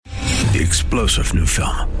The explosive new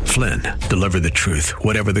film, Flynn, deliver the truth,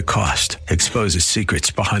 whatever the cost, exposes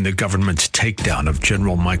secrets behind the government's takedown of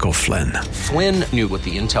General Michael Flynn. Flynn knew what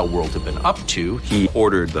the intel world had been up to. He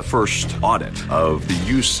ordered the first audit of the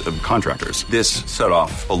use of contractors. This set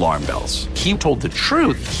off alarm bells. He told the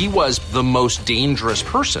truth. He was the most dangerous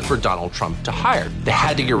person for Donald Trump to hire. They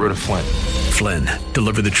had to get rid of Flynn. Flynn,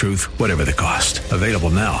 deliver the truth, whatever the cost. Available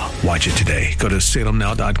now. Watch it today. Go to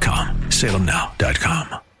salemnow.com.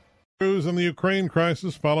 salemnow.com. News on the Ukraine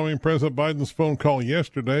crisis following President Biden's phone call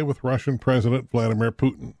yesterday with Russian President Vladimir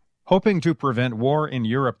Putin. Hoping to prevent war in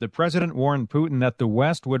Europe, the president warned Putin that the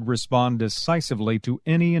West would respond decisively to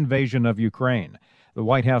any invasion of Ukraine. The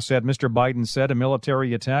White House said Mr. Biden said a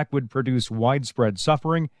military attack would produce widespread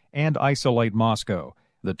suffering and isolate Moscow.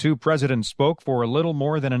 The two presidents spoke for a little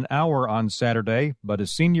more than an hour on Saturday, but a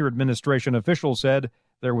senior administration official said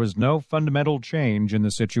there was no fundamental change in the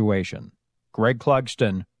situation. Greg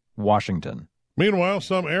Clugston, Washington. Meanwhile,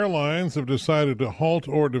 some airlines have decided to halt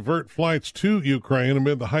or divert flights to Ukraine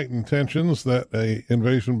amid the heightened tensions that an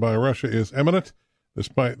invasion by Russia is imminent,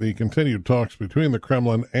 despite the continued talks between the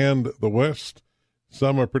Kremlin and the West.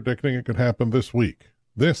 Some are predicting it could happen this week.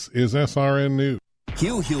 This is SRN News.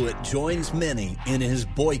 Hugh Hewitt joins many in his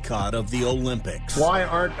boycott of the Olympics. Why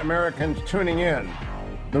aren't Americans tuning in?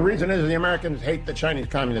 The reason is the Americans hate the Chinese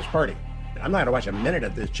Communist Party. I'm not going to watch a minute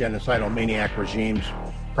of this genocidal maniac regime's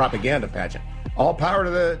propaganda pageant. All power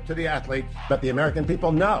to the athletes, but the American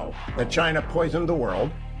people know that China poisoned the world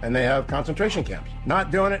and they have concentration camps.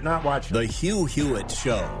 Not doing it, not watching. The Hugh Hewitt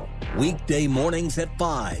Show, weekday mornings at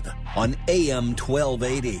 5 on AM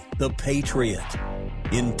 1280, The Patriot.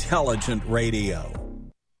 Intelligent radio.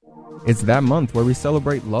 It's that month where we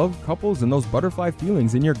celebrate love, couples, and those butterfly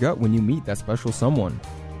feelings in your gut when you meet that special someone.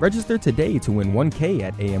 Register today to win $1K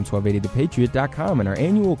at am1280thepatriot.com in our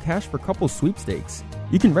annual Cash for Couples sweepstakes.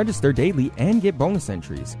 You can register daily and get bonus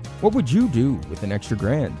entries. What would you do with an extra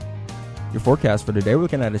grand? Your forecast for today, we're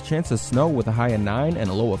looking at a chance of snow with a high of 9 and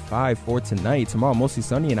a low of 5 for tonight. Tomorrow, mostly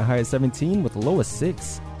sunny and a high of 17 with a low of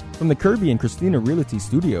 6. From the Kirby and Christina Realty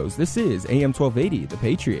Studios, this is AM 1280, The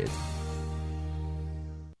Patriot.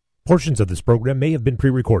 Portions of this program may have been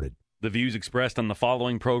pre-recorded. The views expressed on the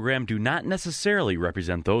following program do not necessarily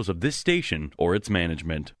represent those of this station or its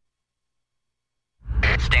management.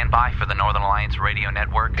 Stand by for the Northern Alliance Radio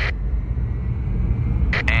Network.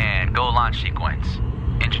 And go launch sequence.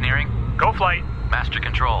 Engineering? Go flight. Master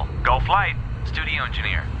control? Go flight. Studio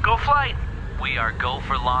engineer? Go flight. We are go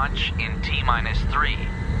for launch in T-minus 3, 2,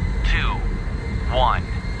 1.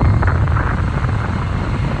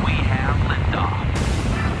 We have liftoff.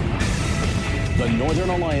 The Northern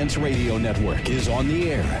Alliance Radio Network is on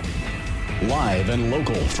the air. Live and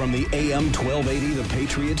local from the AM 1280 The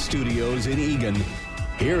Patriot Studios in Eagan.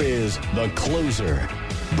 Here is the closer,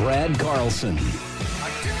 Brad Carlson.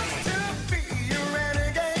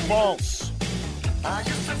 False.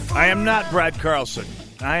 I am not Brad Carlson.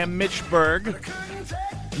 I am Mitch Berg.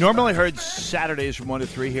 Normally heard Saturdays from 1 to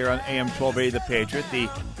 3 here on AM 1280 The Patriot, the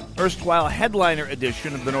erstwhile headliner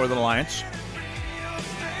edition of the Northern Alliance.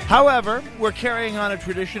 However, we're carrying on a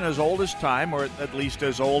tradition as old as time, or at least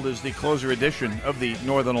as old as the closer edition of the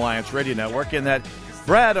Northern Alliance Radio Network, in that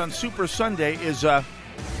Brad on Super Sunday is,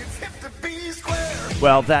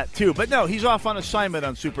 well, that too. But no, he's off on assignment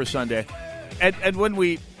on Super Sunday. And when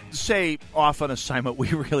we say off on assignment, we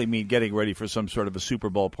really mean getting ready for some sort of a Super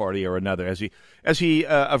Bowl party or another. As he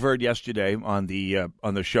averred yesterday on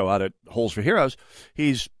the show out at Holes for Heroes,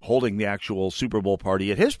 he's holding the actual Super Bowl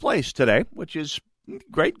party at his place today, which is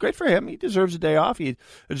great for him. He deserves a day off. He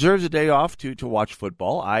deserves a day off to watch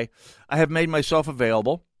football. I have made myself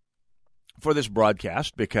available for this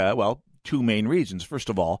broadcast because, well, two main reasons. First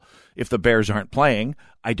of all, if the Bears aren't playing,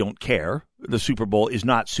 I don't care. The Super Bowl is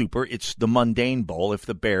not super. It's the mundane bowl. If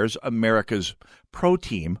the Bears, America's pro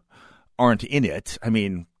team, aren't in it, I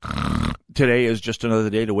mean, today is just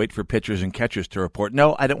another day to wait for pitchers and catchers to report.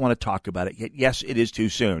 No, I don't want to talk about it yet. Yes, it is too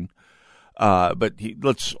soon. But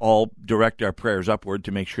let's all direct our prayers upward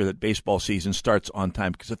to make sure that baseball season starts on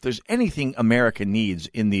time. Because if there's anything America needs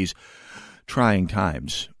in these trying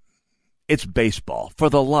times, it's baseball. For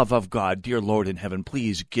the love of God, dear Lord in heaven,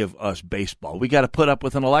 please give us baseball. We got to put up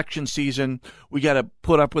with an election season. We got to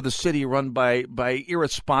put up with a city run by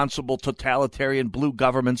irresponsible, totalitarian blue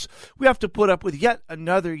governments. We have to put up with yet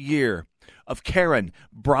another year of Karen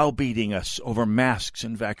browbeating us over masks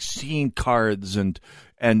and vaccine cards and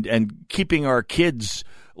keeping our kids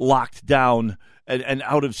locked down and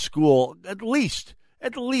out of school. At least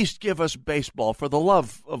give us baseball for the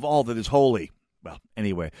love of all that is holy. Well,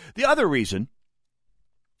 anyway, the other reason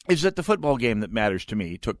is that the football game that matters to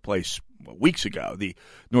me took place weeks ago, the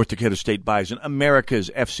North Dakota State Bison, America's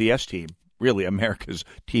FCS team, really America's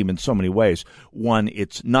team in so many ways, won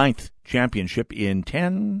its 9th championship in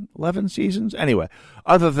 10, 11 seasons. Anyway,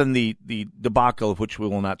 other than the debacle of which we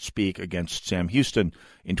will not speak against Sam Houston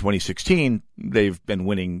in 2016, they've been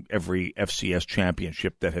winning every FCS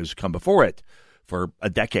championship that has come before it for a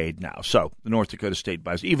decade now. So the North Dakota State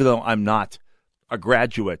Bison, even though I'm not a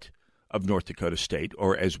graduate of North Dakota State,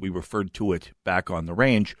 or as we referred to it back on the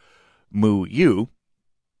range, Moo-U,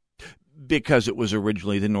 because it was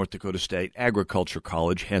originally the North Dakota State Agriculture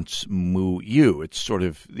College, hence Moo-U. It's sort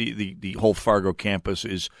of the whole Fargo campus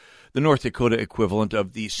is the North Dakota equivalent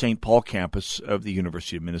of the St. Paul campus of the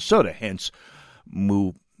University of Minnesota, hence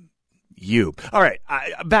Moo-U. All right,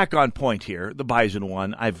 back on point here. The Bison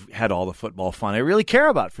won. I've had all the football fun I really care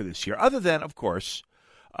about for this year, other than, of course,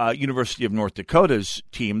 University of North Dakota's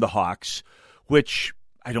team, the Hawks, which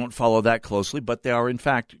I don't follow that closely, but they are, in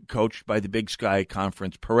fact, coached by the Big Sky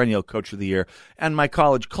Conference perennial coach of the year and my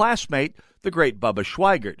college classmate, the great Bubba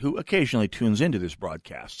Schweigert, who occasionally tunes into this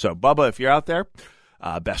broadcast. So, Bubba, if you're out there,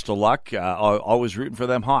 best of luck. Always rooting for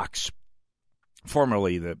them Hawks.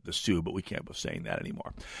 Formerly the Sioux, but we can't be saying that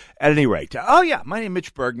anymore. At any rate, my name is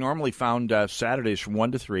Mitch Berg, normally found Saturdays from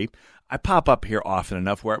 1 to 3. I pop up here often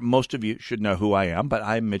enough where most of you should know who I am, but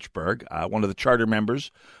I'm Mitch Berg, one of the charter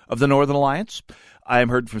members of the Northern Alliance. I am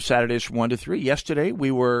heard from Saturdays from 1 to 3. Yesterday,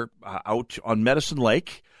 we were out on Medicine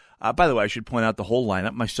Lake. By the way, I should point out the whole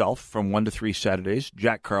lineup myself from 1 to 3 Saturdays.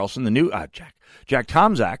 Jack Carlson, the new Jack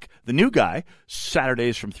Tomczak, the new guy,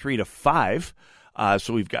 Saturdays from 3 to 5.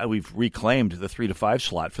 So we've reclaimed the 3 to 5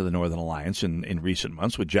 slot for the Northern Alliance in recent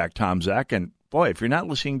months with Jack Tomczak. And boy, if you're not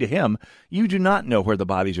listening to him, you do not know where the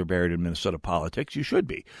bodies are buried in Minnesota politics. You should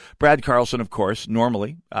be. Brad Carlson, of course,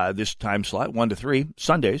 normally this time slot, 1 to 3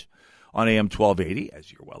 Sundays on AM 1280,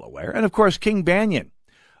 as you're well aware. And of course, King Banyan,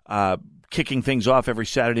 kicking things off every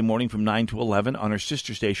Saturday morning from 9 to 11 on our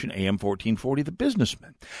sister station, AM 1440, The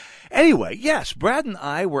Businessman. Anyway, yes, Brad and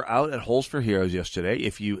I were out at Holes for Heroes yesterday.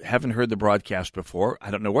 If you haven't heard the broadcast before,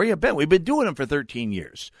 I don't know where you've been. We've been doing them for 13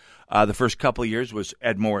 years. The first couple of years was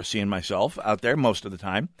Ed Morrissey and myself out there most of the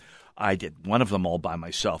time. I did one of them all by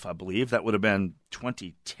myself, I believe. That would have been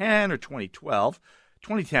 2010 or 2012.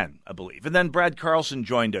 2010, I believe. And then Brad Carlson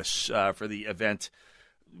joined us for the event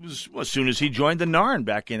as soon as he joined the NARN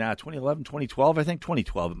back in 2011, 2012. I think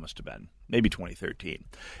 2012 it must have been, maybe 2013.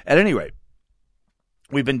 At any rate,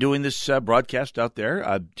 we've been doing this broadcast out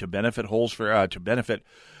there to benefit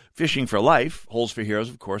Fishing for Life. Holes for Heroes,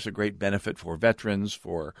 of course, a great benefit for veterans,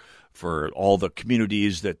 for all the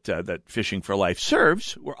communities that Fishing for Life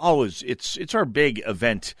serves. It's our big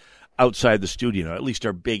event outside the studio, at least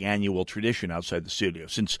our big annual tradition outside the studio,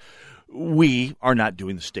 since we are not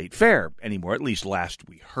doing the state fair anymore, at least last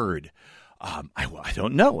we heard. I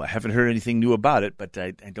don't know. I haven't heard anything new about it, but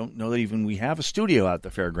I don't know that even we have a studio out at the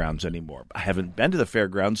fairgrounds anymore. I haven't been to the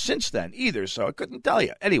fairgrounds since then either, so I couldn't tell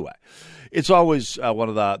you. Anyway, it's always one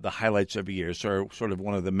of the highlights every year, so sort of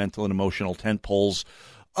one of the mental and emotional tent poles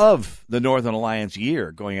of the Northern Alliance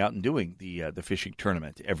year, going out and doing the fishing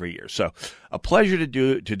tournament every year. So a pleasure to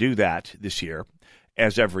do that this year,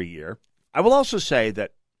 as every year. I will also say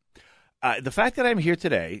that the fact that I'm here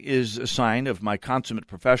today is a sign of my consummate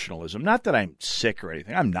professionalism. Not that I'm sick or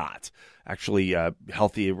anything. I'm not. Actually,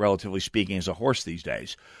 healthy, relatively speaking, as a horse these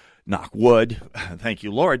days. Knock wood. Thank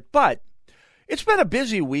you, Lord. But it's been a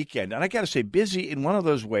busy weekend, and I got to say, busy in one of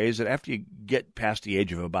those ways that after you get past the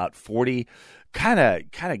age of about 40, kind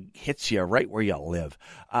of hits you right where you live.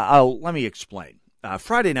 Let me explain.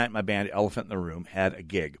 Friday night, my band, Elephant in the Room, had a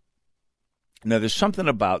gig. Now, there's something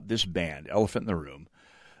about this band, Elephant in the Room,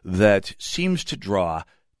 that seems to draw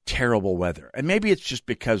terrible weather. And maybe it's just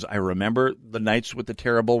because I remember the nights with the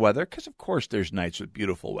terrible weather, because of course there's nights with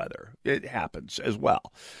beautiful weather. It happens as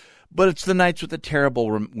well. But it's the nights with the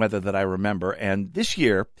terrible weather that I remember. And this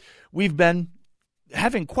year, we've been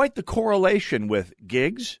having quite the correlation with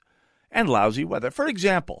gigs and lousy weather. For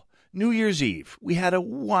example, New Year's Eve, we had a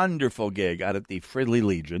wonderful gig out at the Fridley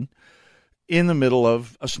Legion in the middle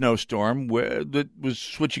of a snowstorm that was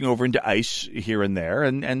switching over into ice here and there,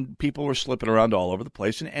 and people were slipping around all over the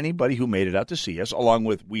place, and anybody who made it out to see us, along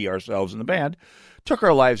with we ourselves and the band, took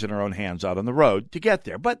our lives in our own hands out on the road to get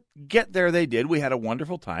there. But get there they did. We had a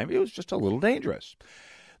wonderful time. It was just a little dangerous.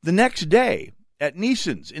 The next day at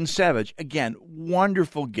Neeson's in Savage, again,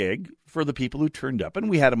 wonderful gig for the people who turned up, and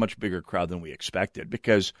we had a much bigger crowd than we expected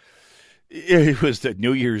because it was the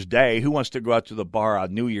New Year's Day. Who wants to go out to the bar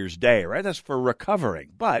on New Year's Day, right? That's for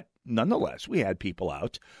recovering. But nonetheless, we had people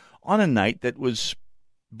out on a night that was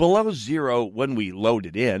below zero when we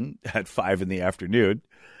loaded in at 5 in the afternoon.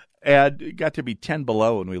 And it got to be 10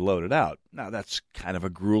 below when we loaded out. Now, that's kind of a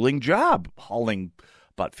grueling job, hauling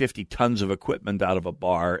about 50 tons of equipment out of a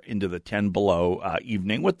bar into the 10 below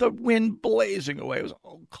evening with the wind blazing away. It was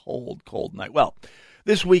a cold, cold night. Well,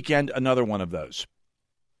 this weekend, another one of those.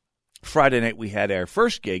 Friday night, we had our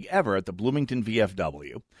first gig ever at the Bloomington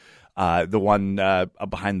VFW, the one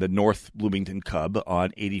behind the North Bloomington Cub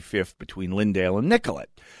on 85th between Lyndale and Nicollet.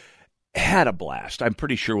 Had a blast. I'm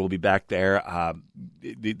pretty sure we'll be back there.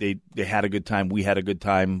 They had a good time. We had a good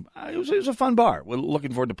time. It was a fun bar. We're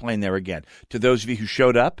looking forward to playing there again. To those of you who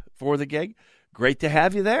showed up for the gig, great to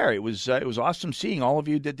have you there. It was awesome seeing all of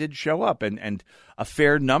you that did show up, and a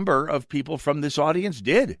fair number of people from this audience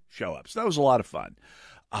did show up. So that was a lot of fun.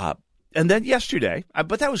 And then yesterday,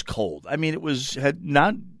 but that was cold. I mean, had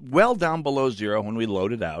not well down below zero when we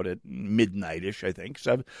loaded out at midnight-ish, I think,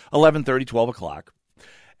 11:30, 12 o'clock.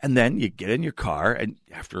 And then you get in your car, and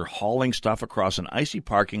after hauling stuff across an icy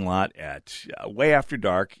parking lot at way after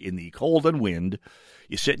dark in the cold and wind,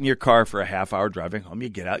 you sit in your car for a half-hour driving home. You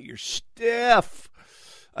get out, you're stiff.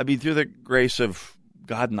 I mean, through the grace of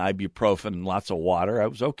God and ibuprofen and lots of water, I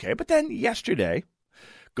was okay. But then yesterday,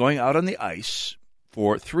 going out on the ice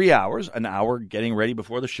for 3 hours, an hour getting ready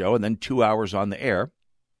before the show, and then 2 hours on the air.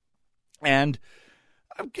 And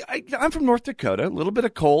I'm from North Dakota. A little bit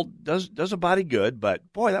of cold does a body good,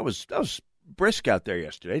 but boy, that was brisk out there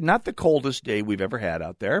yesterday. Not the coldest day we've ever had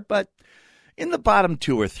out there, but in the bottom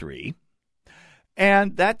 2 or 3.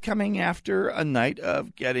 And that coming after a night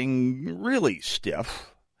of getting really stiff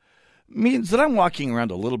means that I'm walking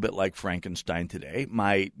around a little bit like Frankenstein today.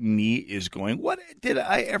 My knee is going, what did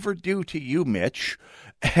I ever do to you, Mitch?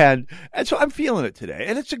 And so I'm feeling it today.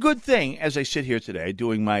 And it's a good thing as I sit here today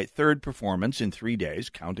doing my third performance in 3 days,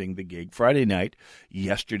 counting the gig Friday night,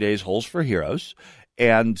 yesterday's Holes for Heroes,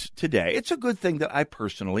 and today. It's a good thing that I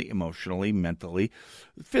personally, emotionally, mentally,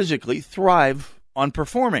 physically thrive on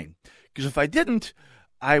performing. Because if I didn't,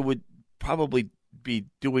 I would probably be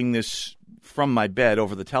doing this from my bed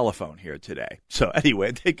over the telephone here today. So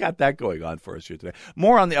anyway, they got that going on for us here today.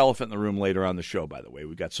 More on the elephant in the room later on the show, by the way.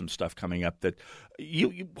 We've got some stuff coming up that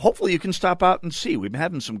you hopefully you can stop out and see. We've been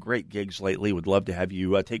having some great gigs lately. Would love to have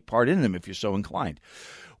you take part in them if you're so inclined.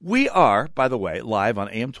 We are, by the way, live on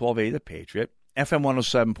AM 1280 The Patriot, FM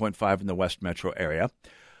 107.5 in the West Metro area.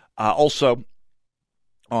 Also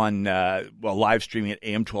on live streaming at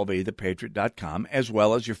am1280thepatriot.com, as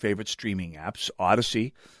well as your favorite streaming apps,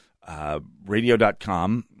 Odyssey,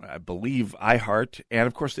 radio.com, I believe iHeart, and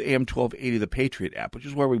of course the AM 1280 The Patriot app, which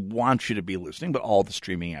is where we want you to be listening, but all the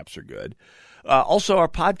streaming apps are good. Also, our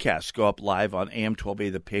podcasts go up live on AM 1280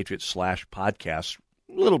 The Patriot /podcasts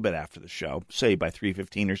a little bit after the show, say by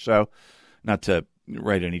 3:15 or so. Not to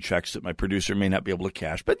write any checks that my producer may not be able to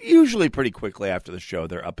cash, but usually pretty quickly after the show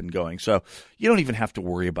they're up and going. So you don't even have to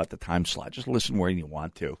worry about the time slot. Just listen where you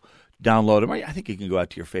want to. Download them. I think you can go out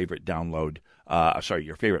to your favorite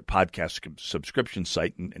your favorite podcast subscription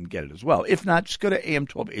site and get it as well. If not, just go to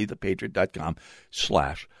am1280thepatriot.com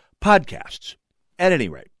 /podcasts. At any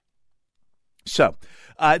rate. So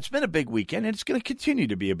it's been a big weekend, and it's going to continue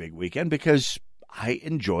to be a big weekend because I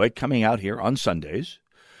enjoy coming out here on Sundays.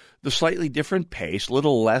 The slightly different pace, a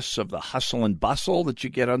little less of the hustle and bustle that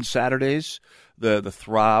you get on Saturdays, the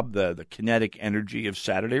throb, the kinetic energy of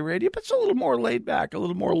Saturday radio, but it's a little more laid back, a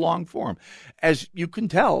little more long form. As you can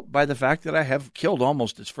tell by the fact that I have killed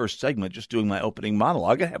almost this first segment just doing my opening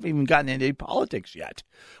monologue. I haven't even gotten into any politics yet,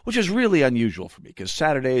 which is really unusual for me because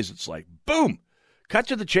Saturdays it's like, boom, cut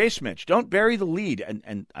to the chase, Mitch. Don't bury the lead.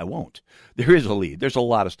 And I won't. There is a lead. There's a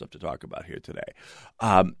lot of stuff to talk about here today.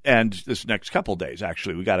 And this next couple days,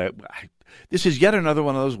 actually, this is yet another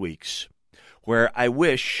one of those weeks where I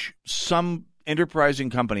wish some enterprising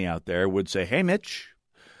company out there would say, hey, Mitch,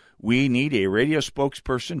 we need a radio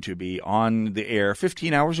spokesperson to be on the air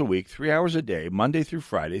 15 hours a week, 3 hours a day, Monday through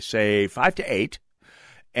Friday, say 5 to 8,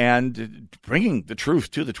 and bringing the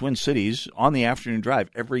truth to the Twin Cities on the afternoon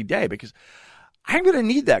drive every day, because I'm going to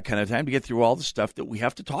need that kind of time to get through all the stuff that we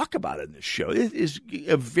have to talk about in this show. It is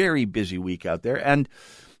a very busy week out there, and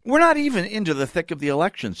we're not even into the thick of the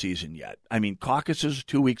election season yet. I mean, caucuses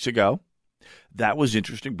 2 weeks ago. That was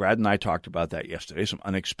interesting. Brad and I talked about that yesterday, some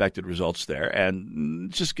unexpected results there, and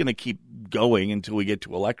it's just going to keep going until we get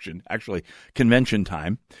to convention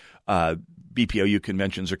time. BPOU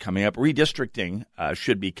conventions are coming up. Redistricting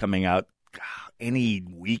should be coming out any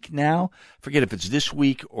week now. Forget if it's this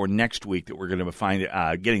week or next week that we're going to find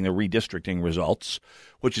getting the redistricting results,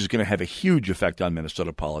 which is going to have a huge effect on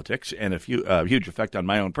Minnesota politics and a huge effect on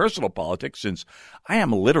my own personal politics, since I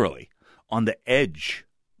am literally on the edge,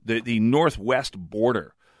 the northwest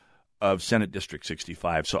border of Senate District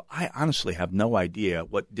 65. So I honestly have no idea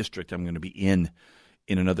what district I'm going to be in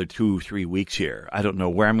another 2-3 weeks here. I don't know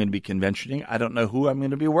where I'm going to be conventioning. I don't know who I'm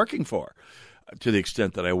going to be working for, to the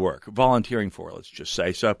extent that I work, volunteering for, let's just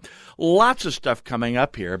say. So lots of stuff coming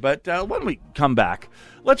up here. But when we come back,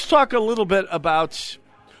 let's talk a little bit about,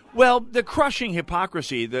 well, the crushing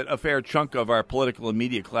hypocrisy that a fair chunk of our political and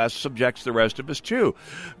media class subjects the rest of us to.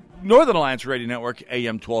 Northern Alliance Radio Network,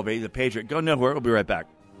 AM 1280, The Patriot. Go nowhere. We'll be right back.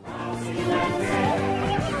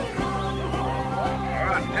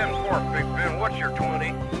 10-4, Big Ben. What's your 20?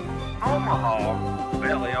 Omaha.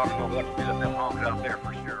 Well, they ought to know what to do with them honks out there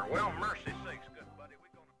for sure. Well, mercy sakes, good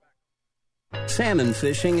buddy. Salmon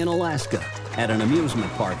fishing in Alaska, at an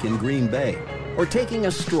amusement park in Green Bay, or taking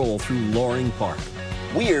a stroll through Loring Park.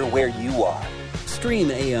 We're where you are.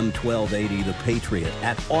 Stream AM 1280 The Patriot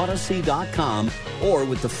at Odyssey.com or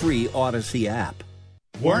with the free Odyssey app.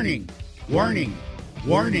 Warning, warning,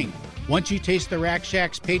 warning. Once you taste the Rack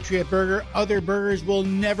Shack's Patriot Burger, other burgers will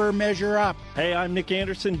never measure up. Hey, I'm Nick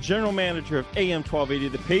Anderson, General Manager of AM 1280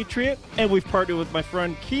 The Patriot, and we've partnered with my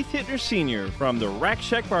friend Keith Hittner Sr. from the Rack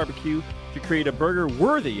Shack Barbecue to create a burger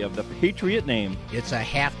worthy of the Patriot name. It's a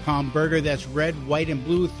half-pound burger that's red, white, and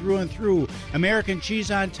blue through and through, American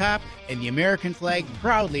cheese on top, and the American flag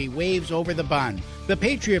proudly waves over the bun. The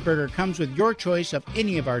Patriot Burger comes with your choice of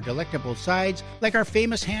any of our delectable sides, like our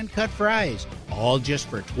famous hand-cut fries, all just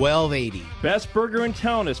for $12.80. Best burger in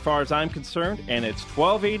town as far as I'm concerned, and it's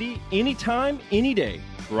 $12.80 anytime, any day.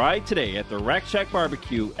 Try it today at the Rack Shack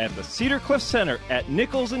Barbecue at the Cedar Cliff Center at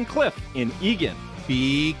Nichols and Cliff in Eagan.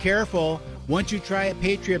 Be careful. Once you try a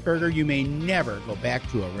Patriot Burger, you may never go back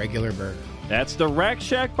to a regular burger. That's the Rack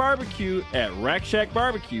Shack Barbecue at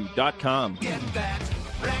RackShackBarbecue.com. Get that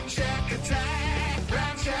Rack Shack attack,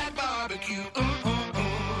 Rack Shack Barbecue.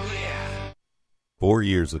 Yeah. 4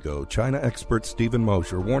 years ago, China expert Stephen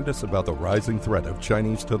Mosher warned us about the rising threat of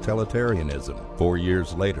Chinese totalitarianism. 4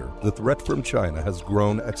 years later, the threat from China has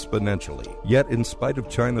grown exponentially. Yet, in spite of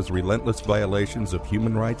China's relentless violations of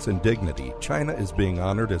human rights and dignity, China is being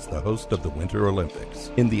honored as the host of the Winter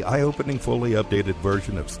Olympics. In the eye-opening, fully updated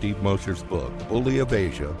version of Steve Mosher's book, Bully of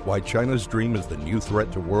Asia, Why China's Dream is the New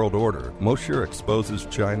Threat to World Order, Mosher exposes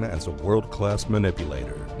China as a world-class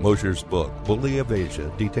manipulator. Mosher's book, Bully of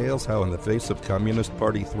Asia, details how in the face of Communist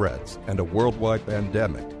Party threats and a worldwide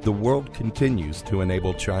pandemic, the world continues to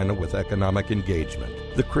enable China with economic engagement.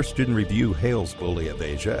 The Christian Review hails Bully of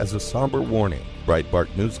Asia as a somber warning.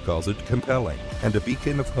 Breitbart News calls it compelling and a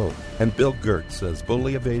beacon of hope. And Bill Gertz says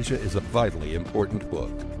Bully of Asia is a vitally important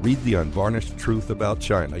book. Read the unvarnished truth about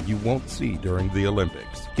China you won't see during the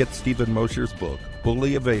Olympics. Get Stephen Mosher's book,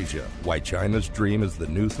 Bully of Asia, Why China's Dream is the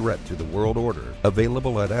New Threat to the World Order,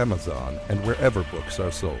 available at Amazon and wherever books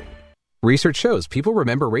are sold. Research shows people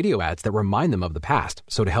remember radio ads that remind them of the past.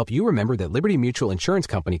 So to help you remember that Liberty Mutual Insurance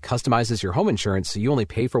Company customizes your home insurance so you only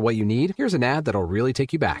pay for what you need, here's an ad that'll really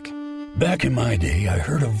take you back. Back in my day, I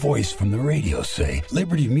heard a voice from the radio say,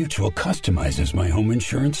 Liberty Mutual customizes my home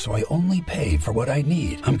insurance so I only pay for what I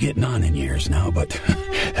need. I'm getting on in years now, but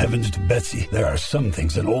heavens to Betsy, there are some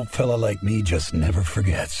things an old fella like me just never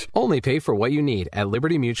forgets. Only pay for what you need at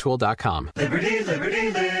libertymutual.com. Liberty,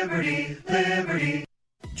 liberty, liberty, liberty.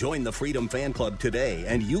 Join the Freedom Fan Club today,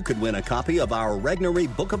 and you could win a copy of our Regnery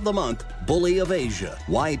Book of the Month, Bully of Asia,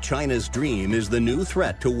 Why China's Dream is the New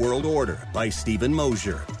Threat to World Order by Stephen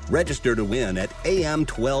Mosher. Register to win at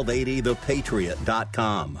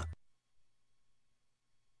am1280thepatriot.com.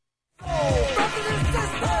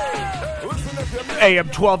 AM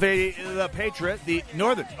 1280 The Patriot, the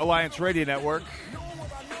Northern Alliance Radio Network.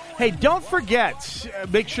 Hey, don't forget,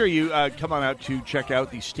 make sure you come on out to check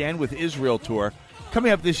out the Stand With Israel tour.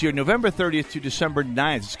 Coming up this year, November 30th to December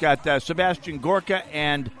 9th. It's got Sebastian Gorka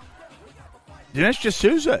and Dinesh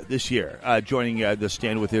D'Souza this year joining the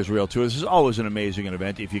Stand With Israel tour. This is always an amazing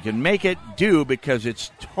event. If you can make it, do, because it's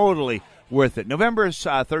totally worth it. November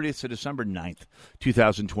 30th to December 9th,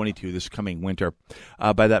 2022, this coming winter.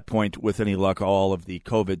 By that point, with any luck, all of the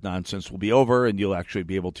COVID nonsense will be over, and you'll actually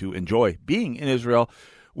be able to enjoy being in Israel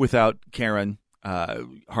without Karen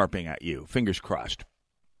harping at you. Fingers crossed.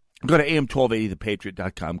 Go to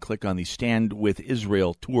am1280thepatriot.com, click on the Stand With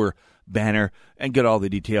Israel tour banner, and get all the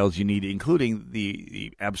details you need, including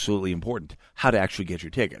the absolutely important how to actually get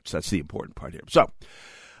your tickets. That's the important part here. So,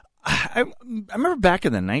 I remember back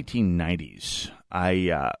in the 1990s,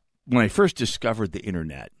 when I first discovered the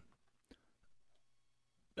Internet,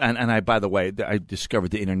 and by the way, I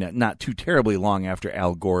discovered the Internet not too terribly long after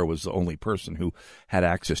Al Gore was the only person who had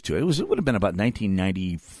access to it. It would have been about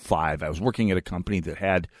 1995. I was working at a company that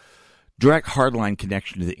had direct hardline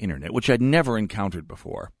connection to the Internet, which I'd never encountered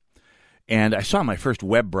before. And I saw my first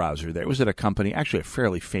web browser there. It was at a company, actually a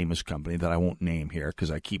fairly famous company that I won't name here because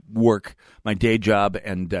I keep work, my day job,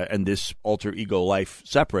 and this alter ego life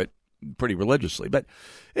separate pretty religiously. But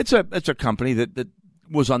it's a company that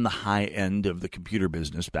was on the high end of the computer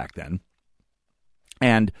business back then.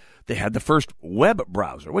 And they had the first web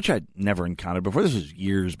browser, which I'd never encountered before. This is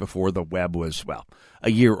years before the web was, well,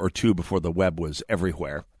 a year or two before the web was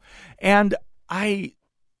everywhere. And I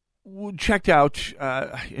checked out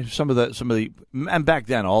some of the, and back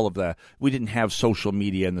then we didn't have social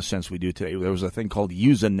media in the sense we do today. There was a thing called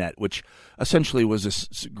Usenet, which essentially was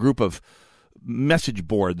this group of message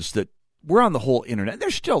boards that were on the whole internet.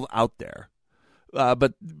 They're still out there.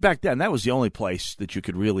 But back then, that was the only place that you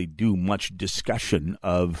could really do much discussion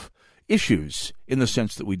of issues in the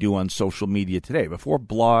sense that we do on social media today. Before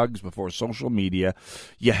blogs, before social media,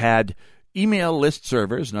 you had email list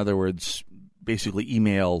servers, in other words, basically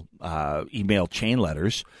email chain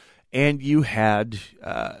letters, and you had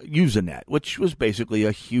Usenet, which was basically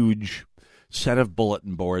a huge set of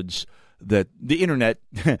bulletin boards that the internet,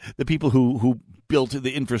 the people who built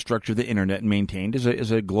the infrastructure the internet and maintained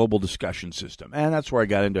is a global discussion system. And that's where I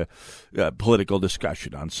got into political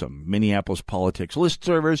discussion on some Minneapolis politics list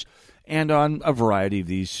servers and on a variety of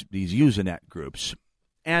these Usenet groups.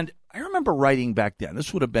 And I remember writing back then,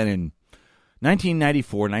 this would have been in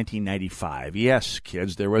 1994, 1995. Yes,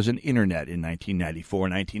 kids, there was an internet in 1994,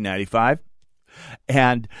 1995.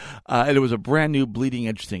 And it was a brand new bleeding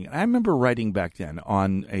edge thing. And I remember writing back then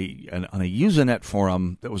on a Usenet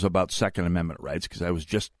forum that was about Second Amendment rights because I was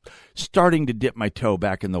just starting to dip my toe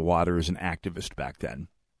back in the water as an activist back then.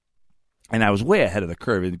 And I was way ahead of the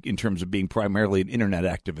curve in terms of being primarily an internet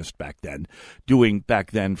activist back then, doing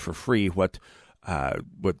back then for free what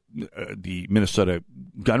the Minnesota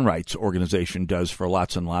Gun Rights Organization does for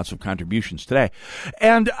lots and lots of contributions today.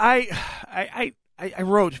 And I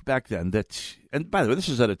wrote back then that, and by the way, this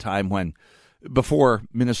is at a time when, before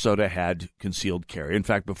Minnesota had concealed carry, in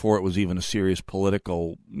fact, before it was even a serious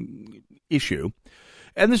political issue,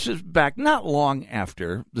 and this is back not long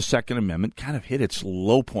after the Second Amendment kind of hit its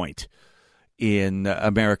low point in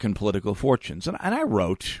American political fortunes. And I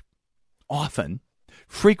wrote often,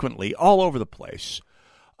 frequently, all over the place,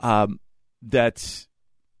 that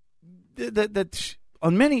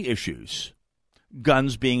on many issues,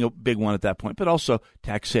 guns being a big one at that point, but also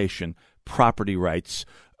taxation, property rights,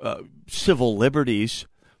 civil liberties.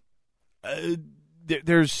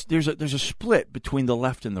 There's a split between the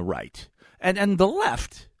left and the right, and the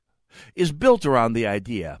left is built around the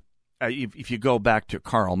idea. If you go back to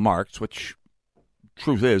Karl Marx, which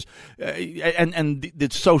truth is, and the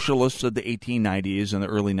socialists of the 1890s and the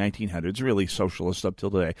early 1900s, really socialists up till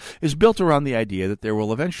today, is built around the idea that there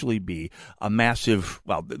will eventually be a massive,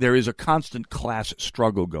 well, there is a constant class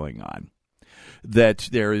struggle going on, that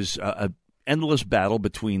there is a endless battle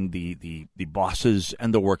between the bosses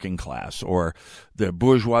and the working class, or the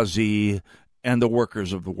bourgeoisie and the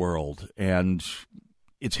workers of the world, and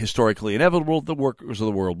it's historically inevitable the workers of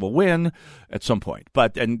the world will win at some point.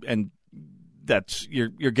 But and that's you're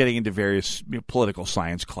getting into various political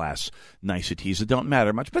science class niceties that don't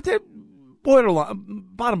matter much. But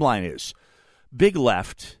bottom line is, big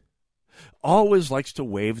left always likes to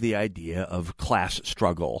wave the idea of class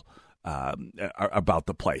struggle about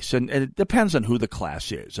the place, and it depends on who the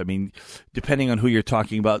class is. I mean, depending on who you're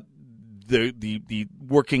talking about, the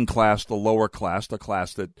working class, the lower class, the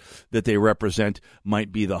class that they represent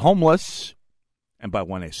might be the homeless. And by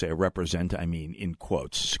when I say represent, I mean in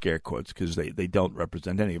quotes, scare quotes, because they don't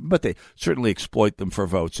represent any of them, but they certainly exploit them for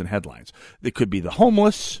votes and headlines. It could be the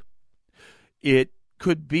homeless. It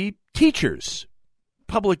could be teachers,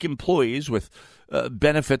 public employees with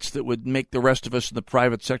benefits that would make the rest of us in the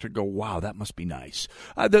private sector go, wow, that must be nice.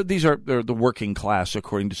 They're the working class,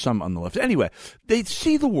 according to some on the left. Anyway, they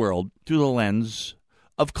see the world through the lens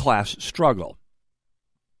of class struggle.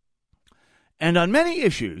 And on many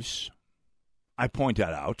issues, I point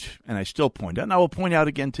that out, and I still point out, and I will point out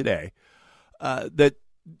again today, that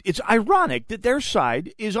it's ironic that their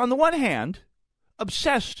side is, on the one hand,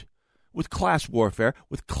 obsessed with class warfare,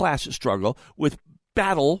 with class struggle, with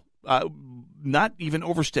battle, not even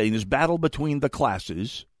overstating this, battle between the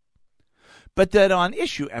classes, but that on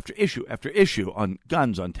issue after issue after issue, on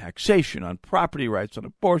guns, on taxation, on property rights, on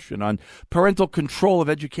abortion, on parental control of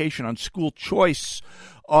education, on school choice,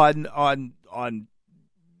 on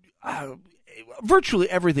virtually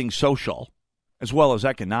everything social as well as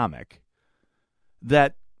economic,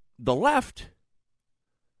 that the left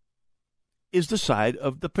is the side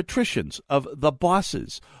of the patricians, of the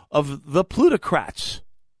bosses, of the plutocrats.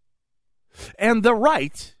 And the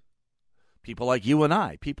right, people like you and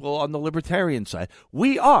I, people on the libertarian side,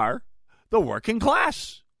 we are the working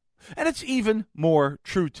class. And it's even more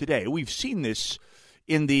true today. We've seen this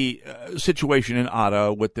in the situation in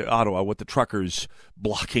Ottawa with the truckers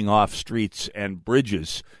blocking off streets and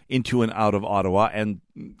bridges into and out of Ottawa and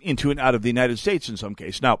into and out of the United States in some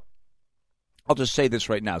case. Now, I'll just say this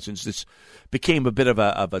right now, since this became a bit of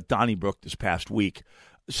a Donnybrook this past week.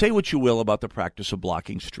 Say what you will about the practice of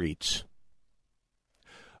blocking streets.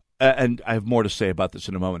 And I have more to say about this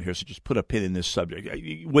in a moment here, so just put a pin in this subject.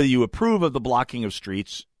 Whether you approve of the blocking of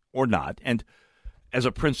streets or not, and as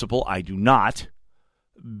a principle, I do not,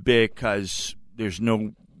 because there's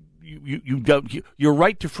no your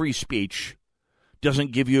right to free speech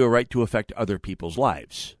doesn't give you a right to affect other people's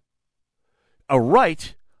lives. A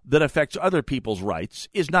right that affects other people's rights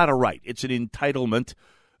is not a right. It's an entitlement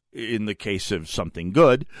in the case of something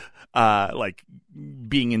good, like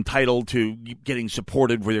being entitled to getting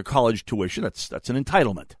supported for your college tuition. That's an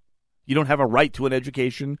entitlement. You don't have a right to an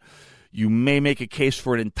education. You may make a case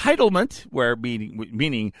for an entitlement, where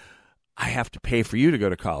meaning I have to pay for you to go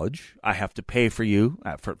to college. I have to pay for you.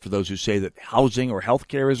 For those who say that housing or health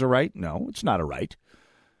care is a right, no, it's not a right.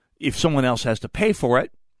 If someone else has to pay for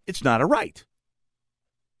it, it's not a right.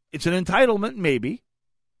 It's an entitlement, maybe,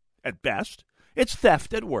 at best. It's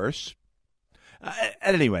theft at worst. At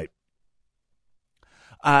any rate,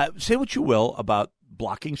 say what you will about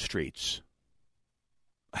blocking streets.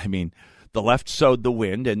 I mean, the left sowed the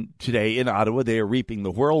wind, and today in Ottawa they are reaping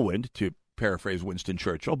the whirlwind, to paraphrase Winston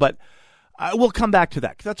Churchill. But we'll come back to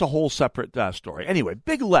that, because that's a whole separate story. Anyway,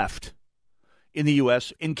 big left in the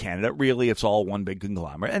U.S., in Canada, really it's all one big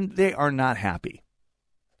conglomerate, and they are not happy.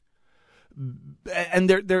 And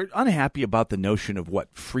they're unhappy about the notion of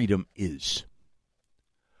what freedom is.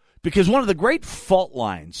 Because one of the great fault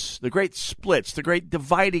lines, the great splits, the great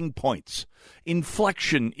dividing points,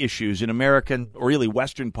 inflection issues in American, or really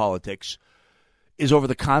Western politics, is over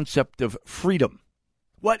the concept of freedom.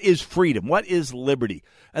 What is freedom? What is liberty?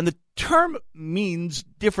 And the term means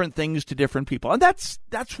different things to different people. And that's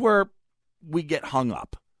where we get hung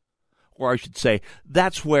up. Or I should say,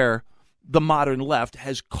 that's where the modern left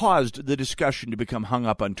has caused the discussion to become hung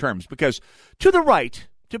up on terms. Because to the right,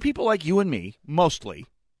 to people like you and me, mostly,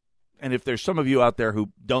 and if there's some of you out there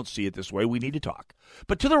who don't see it this way, we need to talk.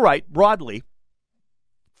 But to the right, broadly,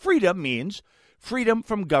 freedom means freedom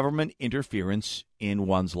from government interference in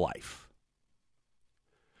one's life.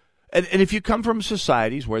 And if you come from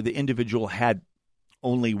societies where the individual had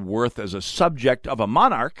only worth as a subject of a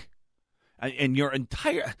monarch, and your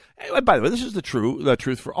entire, by the way, this is the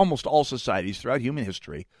truth for almost all societies throughout human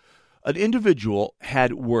history, an individual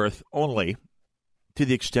had worth only to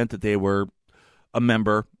the extent that they were a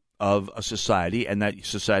member of a society, and that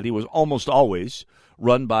society was almost always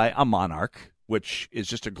run by a monarch, which is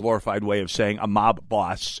just a glorified way of saying a mob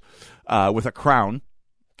boss with a crown,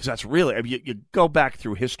 because that's really, I mean, you go back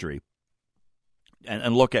through history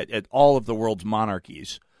and look at all of the world's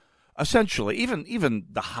monarchies. Essentially, even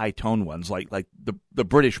the high-tone ones, like the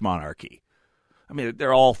British monarchy. I mean,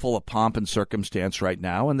 they're all full of pomp and circumstance right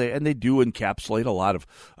now, and they do encapsulate a lot of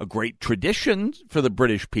a great traditions for the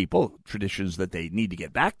British people, traditions that they need to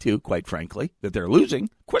get back to, quite frankly, that they're losing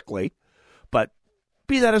quickly. But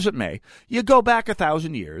be that as it may, you go back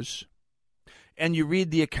 1,000 years, and you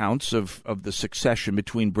read the accounts of the succession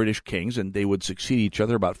between British kings, and they would succeed each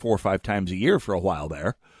other about 4 or 5 times a year for a while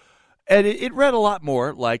there. And it read a lot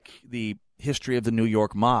more like the history of the New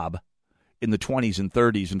York mob in the 20s and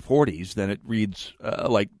 30s and 40s than it reads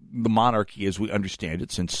like the monarchy as we understand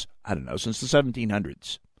it since the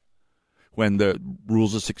 1700s, when the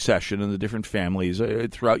rules of succession and the different families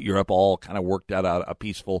throughout Europe all kind of worked out a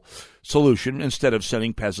peaceful solution instead of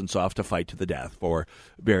sending peasants off to fight to the death for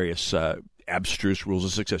various abstruse rules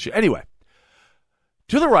of succession. Anyway,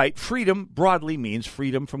 to the right, freedom broadly means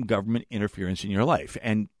freedom from government interference in your life.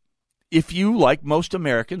 And if you, like most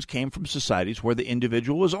Americans, came from societies where the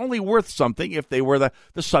individual was only worth something if they were the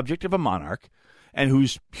subject of a monarch, and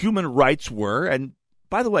whose human rights were, and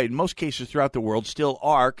by the way, in most cases throughout the world still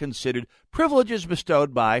are, considered privileges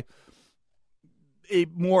bestowed by a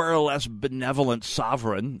more or less benevolent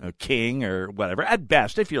sovereign, a king or whatever, at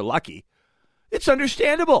best, if you're lucky, it's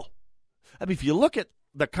understandable. I mean, if you look at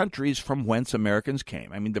the countries from whence Americans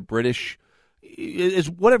came, I mean, the British is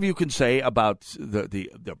whatever you can say about the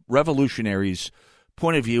revolutionaries'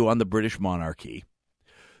 point of view on the British monarchy.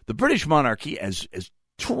 The British monarchy, as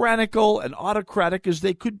tyrannical and autocratic as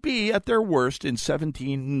they could be at their worst in the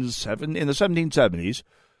 1770s,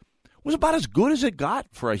 was about as good as it got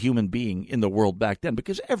for a human being in the world back then,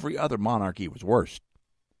 because every other monarchy was worse.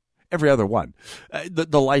 every other one.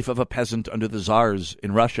 The life of a peasant under the czars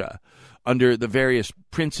in Russia, under the various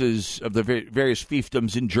princes of the various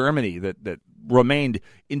fiefdoms in Germany that remained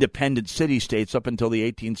independent city-states up until the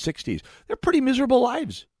 1860s. They're pretty miserable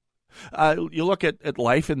lives. You look at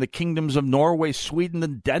life in the kingdoms of Norway, Sweden,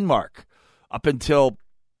 and Denmark up until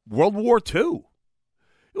World War II.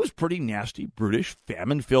 It was pretty nasty, brutish,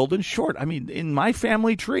 famine-filled, and short. I mean, in my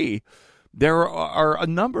family tree, there are a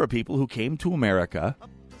number of people who came to America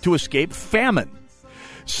to escape famine.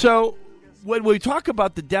 So when we talk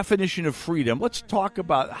about the definition of freedom, let's talk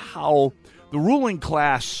about how the ruling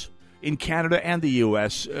class in Canada and the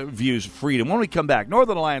U.S. Views freedom. When we come back,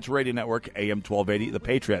 Northern Alliance Radio Network, AM 1280, The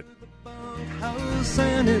Patriot. House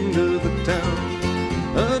and into the town,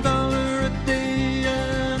 $1 a day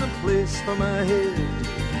and a place for my head,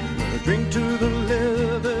 a drink to the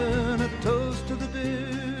living, a toast to the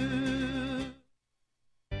dead.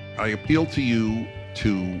 I appeal to you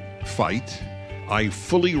to fight. I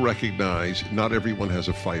fully recognize not everyone has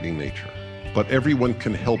a fighting nature, but everyone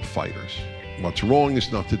can help fighters. What's wrong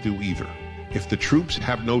is not to do either. If the troops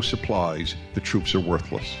have no supplies, the troops are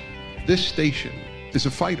worthless. This station is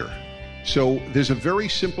a fighter. So there's a very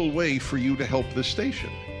simple way for you to help this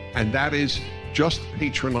station, and that is just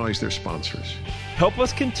patronize their sponsors. Help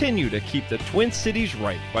us continue to keep the Twin Cities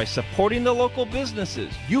right by supporting the local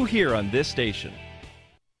businesses you hear on this station.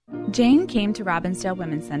 Jane came to Robbinsdale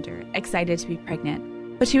Women's Center excited to be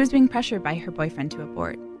pregnant, but she was being pressured by her boyfriend to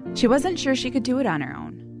abort. She wasn't sure she could do it on her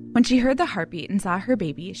own. When she heard the heartbeat and saw her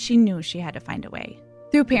baby, she knew she had to find a way.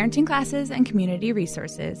 Through parenting classes and community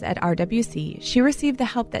resources at RWC, she received the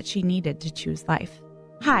help that she needed to choose life.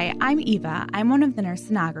 Hi, I'm Eva. I'm one of the nurse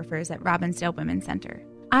sonographers at Robbinsdale Women's Center.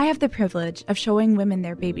 I have the privilege of showing women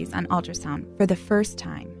their babies on ultrasound for the first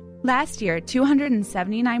time. Last year,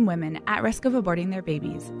 279 women at risk of aborting their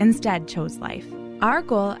babies instead chose life. Our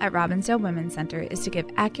goal at Robbinsdale Women's Center is to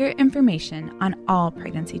give accurate information on all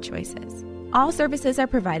pregnancy choices. All services are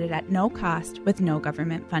provided at no cost with no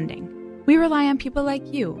government funding. We rely on people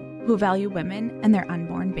like you who value women and their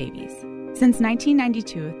unborn babies. Since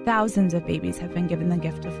 1992, thousands of babies have been given the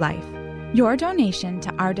gift of life. Your donation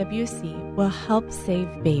to RWC will help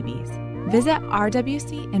save babies. Visit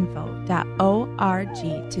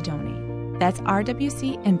rwcinfo.org to donate. That's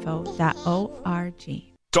rwcinfo.org.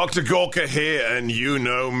 Dr. Gorka here, and you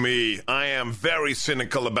know me. I am very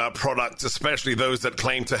cynical about products, especially those that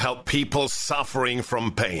claim to help people suffering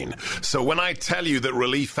from pain. So when I tell you that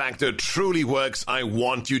Relief Factor truly works, I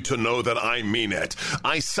want you to know that I mean it.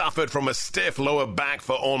 I suffered from a stiff lower back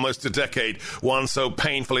for almost a decade, one so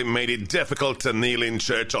painful it made it difficult to kneel in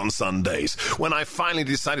church on Sundays. When I finally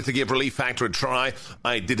decided to give Relief Factor a try,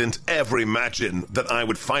 I didn't ever imagine that I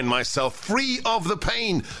would find myself free of the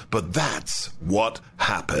pain. But that's what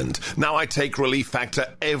happened. Now I take Relief Factor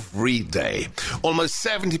every day. Almost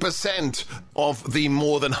 70% of the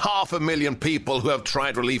more than 500,000 people who have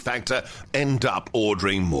tried Relief Factor end up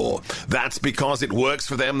ordering more. That's because it works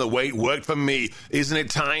for them the way it worked for me. Isn't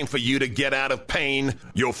it time for you to get out of pain?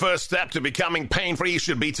 Your first step to becoming pain-free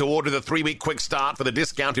should be to order the 3-week quick start for the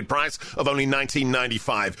discounted price of only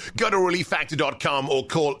 $19.95. Go to relieffactor.com or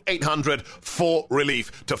call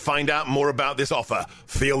 800-4RELIEF to find out more about this offer.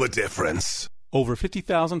 Feel the difference. Over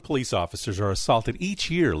 50,000 police officers are assaulted each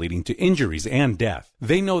year, leading to injuries and death.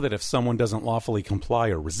 They know that if someone doesn't lawfully comply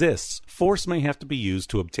or resists, force may have to be used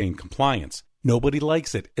to obtain compliance. Nobody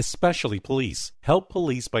likes it, especially police. Help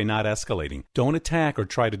police by not escalating. Don't attack or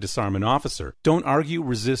try to disarm an officer. Don't argue,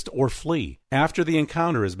 resist, or flee. After the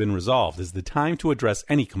encounter has been resolved is the time to address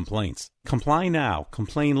any complaints. Comply now,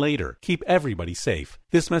 complain later. Keep everybody safe.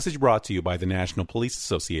 This message brought to you by the National Police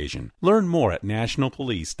Association. Learn more at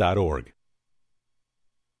nationalpolice.org.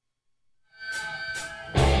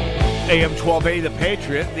 AM 1280, The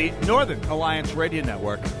Patriot, the Northern Alliance Radio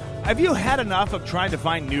Network. Have you had enough of trying to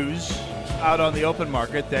find news out on the open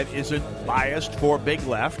market that isn't biased for big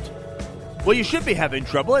left? Well, you should be having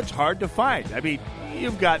trouble. It's hard to find. I mean,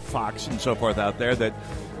 you've got Fox and so forth out there that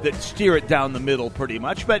steer it down the middle pretty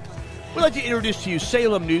much. But we'd like to introduce to you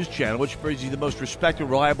Salem News Channel, which brings you the most respected,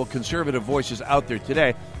 reliable conservative voices out there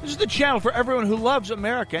today. This is the channel for everyone who loves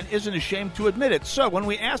America and isn't ashamed to admit it. So when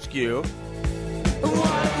we ask you,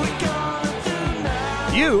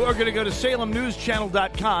 you are going to go to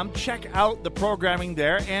SalemNewsChannel.com, check out the programming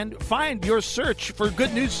there, and find your search for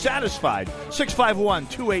Good News Satisfied.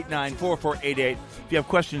 651-289-4488. If you have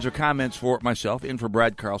questions or comments for myself, in for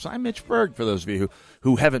Brad Carlson, I'm Mitch Berg, for those of you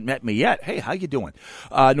who haven't met me yet. Hey, how you doing?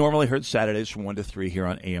 Normally heard Saturdays from 1 to 3 here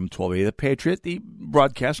on AM 1280 The Patriot, the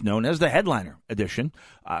broadcast known as the Headliner edition,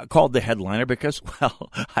 called the Headliner because,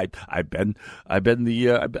 well, I've been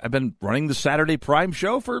running the Saturday Prime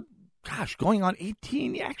show for going on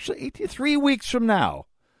 3 weeks from now.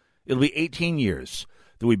 It'll be 18 years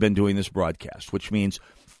that we've been doing this broadcast, which means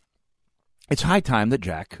it's high time that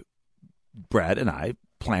Jack, Brad, and I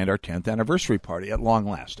planned our 10th anniversary party at long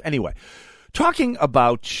last. Anyway, talking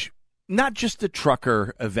about not just the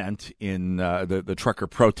trucker event in the trucker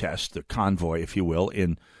protest, the convoy, if you will,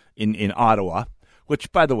 in Ottawa,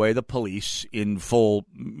 which, by the way, the police in full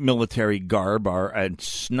military garb and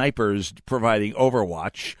snipers providing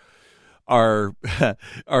overwatch are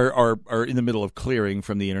in the middle of clearing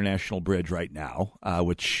from the International Bridge right now,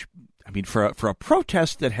 which, I mean, for a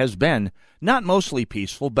protest that has been not mostly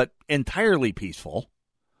peaceful, but entirely peaceful,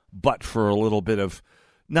 but for a little bit of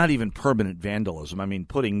not even permanent vandalism. I mean,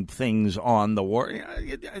 putting things on the war.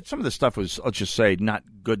 Some of the stuff was, let's just say, not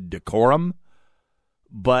good decorum,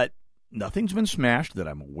 but nothing's been smashed that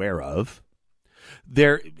I'm aware of.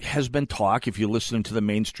 There has been talk, if you listen to the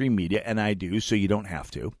mainstream media, and I do, so you don't have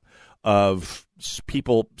to, of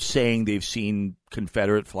people saying they've seen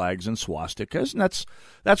Confederate flags and swastikas, and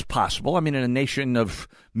that's possible. I mean, in a nation of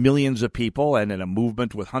millions of people and in a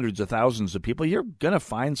movement with hundreds of thousands of people, you're going to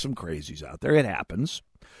find some crazies out there. It happens.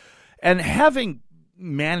 And having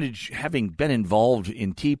been involved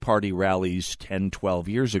in Tea Party rallies 10, 12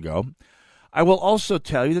 years ago, I will also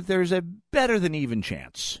tell you that there's a better than even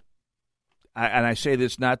chance. And I say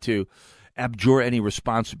this not to abjure any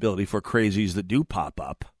responsibility for crazies that do pop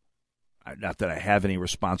up. Not that I have any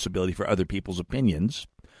responsibility for other people's opinions,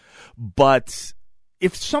 but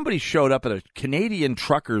if somebody showed up at a Canadian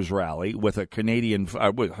truckers rally with a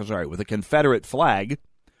with a Confederate flag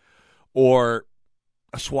or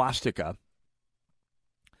a swastika,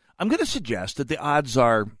 I'm going to suggest that the odds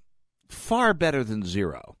are far better than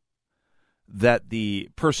zero that the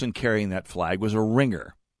person carrying that flag was a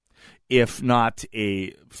ringer, if not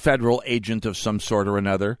a federal agent of some sort or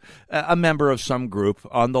another, a member of some group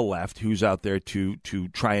on the left who's out there to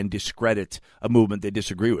try and discredit a movement they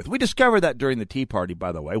disagree with. We discovered that during the Tea Party,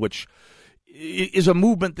 by the way, which is a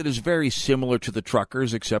movement that is very similar to the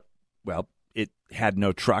truckers, except, well, it had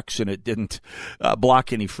no trucks and it didn't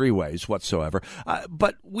block any freeways whatsoever.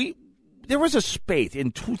 But there was a spate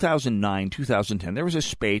in 2009, 2010. There was a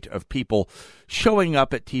spate of people showing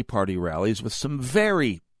up at Tea Party rallies with some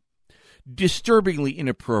very disturbingly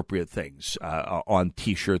inappropriate things on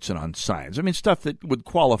T-shirts and on signs. I mean, stuff that would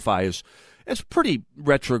qualify as pretty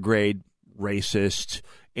retrograde, racist,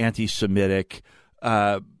 anti-Semitic,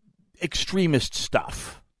 extremist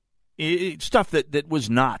stuff. Stuff that was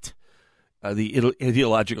not the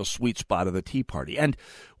ideological sweet spot of the Tea Party. And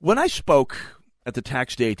when I spoke at the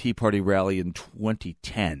Tax Day Tea Party rally in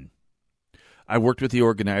 2010, I worked with the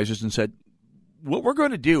organizers and said, what we're going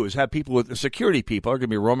to do is have people the security people are going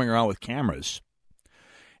to be roaming around with cameras.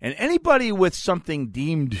 And anybody with something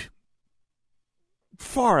deemed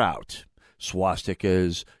far out,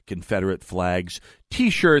 swastikas, Confederate flags,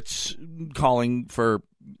 T-shirts calling for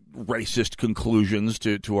racist conclusions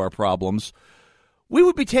to our problems, we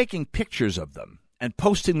would be taking pictures of them and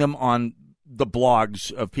posting them on the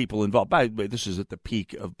blogs of people involved. By the way, this is at the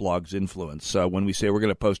peak of blogs' influence. When we say we're going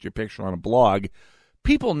to post your picture on a blog,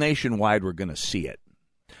 people nationwide were going to see it.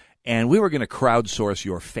 And we were going to crowdsource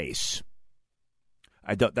your face.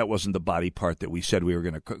 That wasn't the body part that we said we were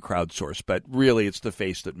going to crowdsource, but really it's the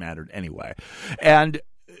face that mattered anyway. And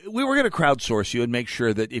we were going to crowdsource you and make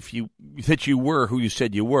sure that that you were who you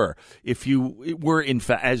said you were. If you were in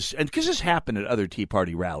fact, and because this happened at other Tea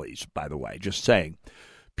Party rallies, by the way, just saying,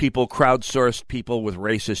 people crowdsourced people with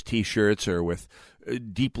racist T-shirts or with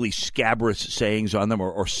deeply scabrous sayings on them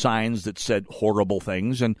or signs that said horrible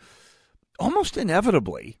things, and almost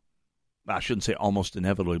inevitably, I shouldn't say almost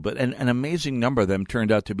inevitably, but an amazing number of them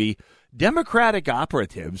turned out to be Democratic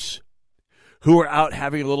operatives who were out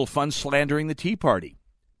having a little fun slandering the Tea Party,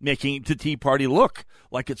 making the Tea Party look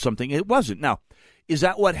like it's something it wasn't. Now, is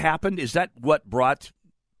that what happened? Is that what brought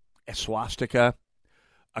a swastika,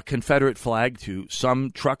 a Confederate flag, to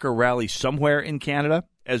some trucker rally somewhere in Canada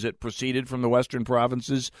as it proceeded from the western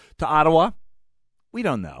provinces to Ottawa? We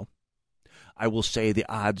don't know. I will say the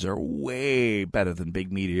odds are way better than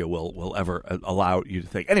big media will ever allow you to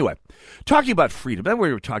think. Anyway, talking about freedom, then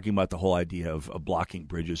we were talking about the whole idea of blocking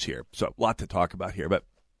bridges here. So a lot to talk about here. But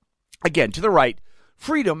again, to the right,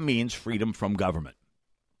 freedom means freedom from government.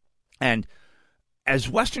 And as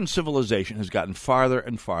Western civilization has gotten farther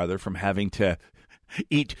and farther from having to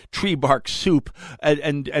eat tree bark soup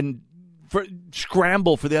and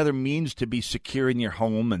scramble for the other means to be secure in your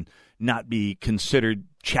home and not be considered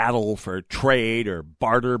chattel for trade or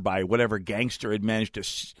barter by whatever gangster had managed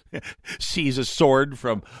to seize a sword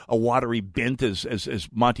from a watery bint, as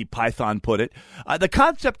Monty Python put it. The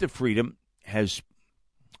concept of freedom has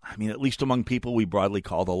I mean, at least among people we broadly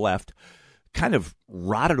call the left, kind of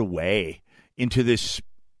rotted away into this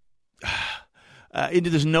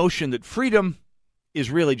notion that freedom is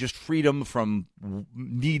really just freedom from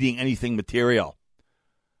needing anything material.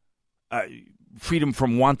 Freedom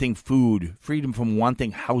from wanting food, freedom from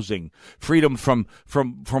wanting housing, freedom from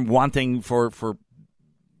wanting for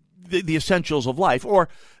the essentials of life, or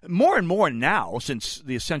more and more now, since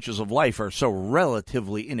the essentials of life are so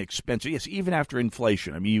relatively inexpensive. Yes, even after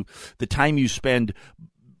inflation. I mean, the time you spend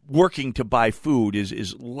working to buy food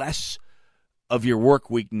is less of your work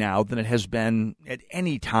week now than it has been at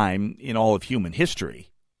any time in all of human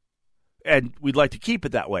history. And we'd like to keep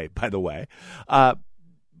it that way, by the way.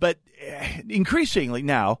 But increasingly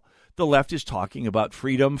now, the left is talking about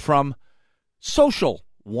freedom from social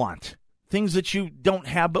want, things that you don't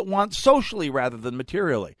have but want socially rather than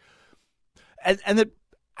materially. And that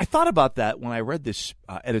I thought about that when I read this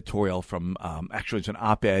editorial from, actually it's an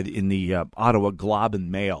op-ed in the Ottawa Globe and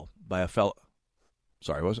Mail by a fellow,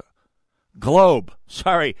 sorry, what was it? Globe.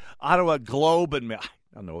 Sorry, Ottawa Globe and Mail.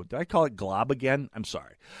 I don't know, did I call it Glob again? I'm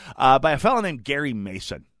sorry. By a fellow named Gary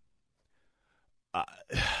Mason.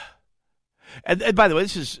 And by the way,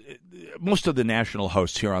 this is most of the national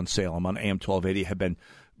hosts here on Salem on AM 1280 have been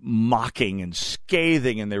mocking and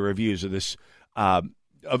scathing in their reviews of this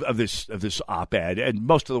of this op-ed, and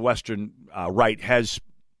most of the Western right has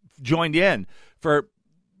joined in for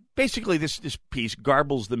basically this piece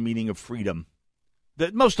garbles the meaning of freedom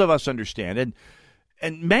that most of us understand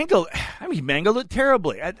and mangled it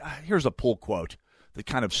terribly. Here's a pull quote that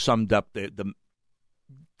kind of summed up the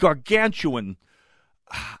gargantuan,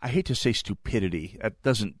 I hate to say stupidity, that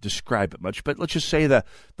doesn't describe it much, but let's just say the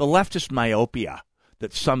leftist myopia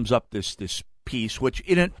that sums up this piece, which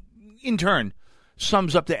in turn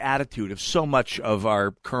sums up the attitude of so much of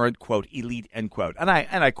our current, quote, elite, end quote. And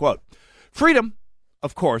I quote, freedom,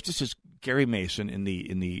 of course, this is Gary Mason in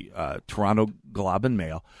the Toronto Globe and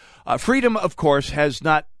Mail. Freedom, of course, has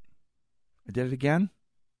not, I did it again?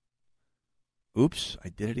 Oops, I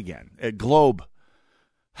did it again. Globe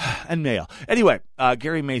and Mail. Anyway,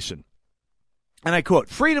 Gary Mason. And I quote,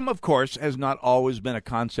 freedom, of course, has not always been a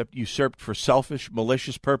concept usurped for selfish,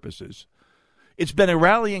 malicious purposes. It's been a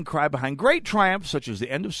rallying cry behind great triumphs such as the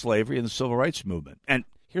end of slavery and the civil rights movement. And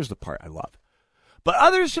here's the part I love. But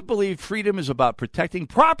others have believed freedom is about protecting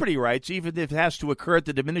property rights, even if it has to occur at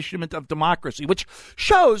the diminishment of democracy, which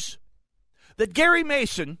shows that Gary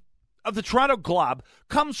Mason of the Toronto Globe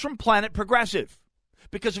comes from Planet Progressive.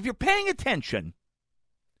 Because if you're paying attention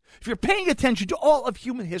to all of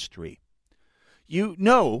human history, you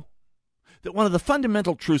know that one of the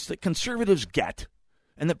fundamental truths that conservatives get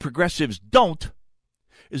and that progressives don't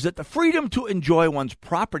is that the freedom to enjoy one's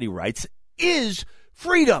property rights is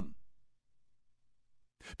freedom.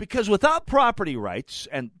 Because without property rights,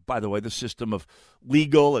 and by the way, the system of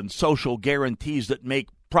legal and social guarantees that make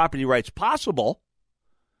property rights possible,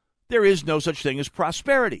 there is no such thing as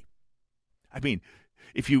prosperity. I mean,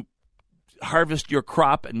 if you harvest your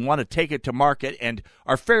crop and want to take it to market and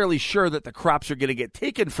are fairly sure that the crops are going to get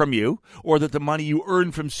taken from you or that the money you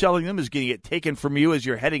earn from selling them is going to get taken from you as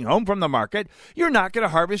you're heading home from the market, you're not going to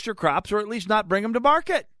harvest your crops or at least not bring them to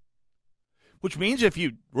market. Which means if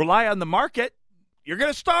you rely on the market, you're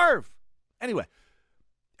going to starve. Anyway,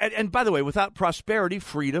 and by the way, without prosperity,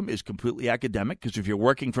 freedom is completely academic because if you're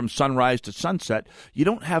working from sunrise to sunset, you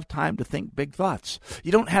don't have time to think big thoughts.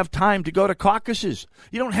 You don't have time to go to caucuses.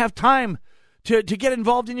 You don't have time to get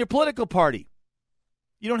involved in your political party.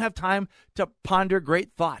 You don't have time to ponder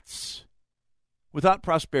great thoughts. Without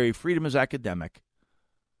prosperity, freedom is academic.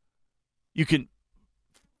 You can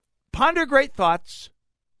ponder great thoughts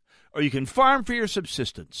or you can farm for your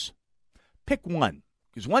subsistence. Pick one,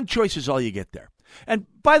 because one choice is all you get there. And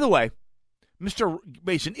by the way, Mr.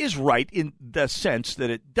 Mason is right in the sense that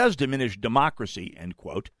it does diminish democracy, end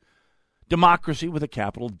quote. Democracy with a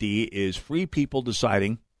capital D is free people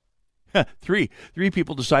deciding, three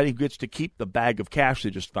people deciding who gets to keep the bag of cash they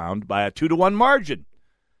just found by a 2-to-1 margin,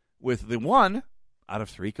 with the 1 out of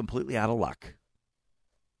 3 completely out of luck.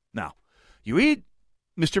 Now, you read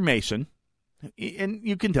Mr. Mason, and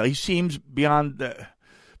you can tell he seems beyond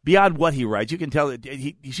what he writes. You can tell that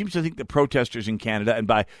he seems to think the protesters in Canada, and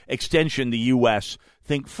by extension the U.S.,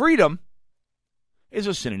 think freedom is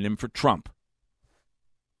a synonym for Trump.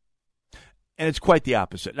 And it's quite the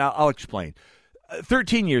opposite. Now, I'll explain.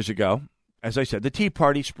 13 years ago, as I said, the Tea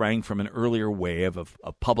Party sprang from an earlier wave of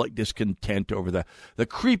public discontent over the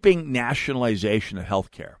creeping nationalization of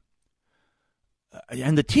health care.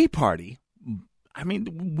 And the Tea Party, I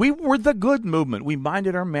mean, we were the good movement. We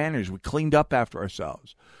minded our manners. We cleaned up after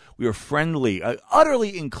ourselves. We were friendly,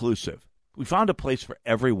 utterly inclusive. We found a place for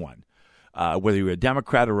everyone, whether you were a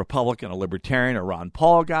Democrat or Republican, a Libertarian, a Ron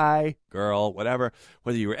Paul guy, girl, whatever,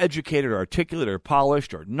 whether you were educated or articulate or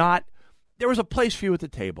polished or not, there was a place for you at the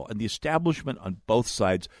table, and the establishment on both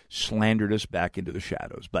sides slandered us back into the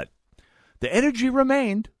shadows. But the energy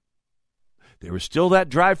remained. There was still that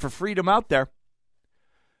drive for freedom out there.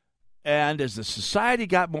 And as the society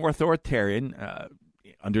got more authoritarian,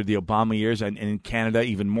 under the Obama years, and in Canada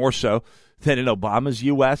even more so than in Obama's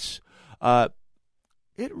U.S.,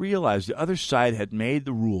 it realized the other side had made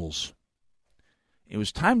the rules. It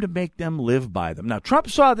was time to make them live by them. Now, Trump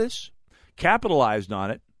saw this, capitalized on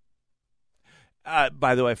it.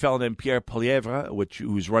 By the way, a fellow named Pierre Poilievre,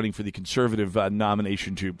 who's running for the conservative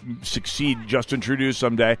nomination to succeed Justin Trudeau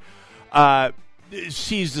someday,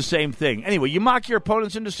 sees the same thing. Anyway, you mock your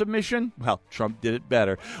opponents into submission? Well, Trump did it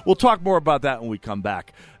better. We'll talk more about that when we come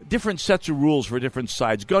back. Different sets of rules for different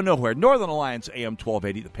sides. Go nowhere. Northern Alliance, AM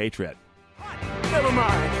 1280, The Patriot. Never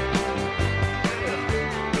mind.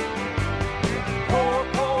 Poor,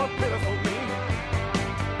 poor, pitiful me.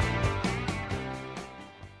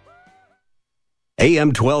 AM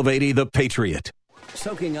 1280, The Patriot.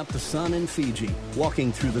 Soaking up the sun in Fiji,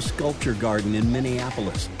 walking through the sculpture garden in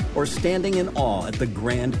Minneapolis, or standing in awe at the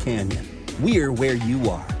Grand Canyon. We're where you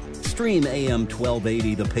are. Stream AM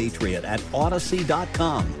 1280 The Patriot at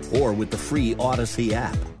Odyssey.com or with the free Odyssey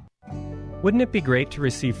app. Wouldn't it be great to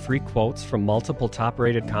receive free quotes from multiple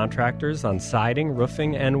top-rated contractors on siding,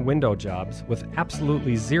 roofing, and window jobs with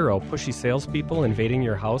absolutely zero pushy salespeople invading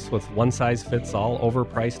your house with one-size-fits-all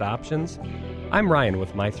overpriced options? I'm Ryan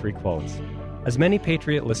with My Three Quotes. As many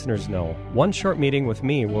Patriot listeners know, one short meeting with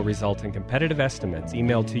me will result in competitive estimates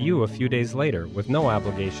emailed to you a few days later with no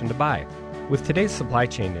obligation to buy. With today's supply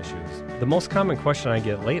chain issues, the most common question I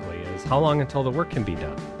get lately is how long until the work can be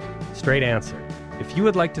done? Straight answer. If you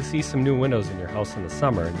would like to see some new windows in your house in the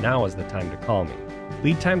summer, now is the time to call me.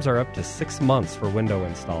 Lead times are up to 6 months for window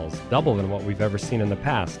installs, double than what we've ever seen in the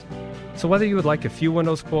past. So whether you would like a few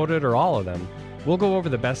windows quoted or all of them, we'll go over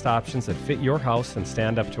the best options that fit your house and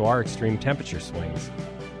stand up to our extreme temperature swings.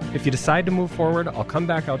 If you decide to move forward, I'll come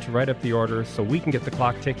back out to write up the order so we can get the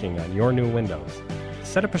clock ticking on your new windows. To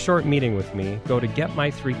set up a short meeting with me, go to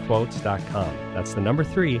getmy3quotes.com. That's the number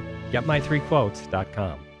 3,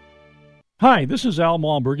 getmy3quotes.com. Hi, this is Al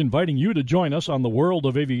Malmberg inviting you to join us on the World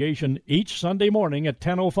of Aviation each Sunday morning at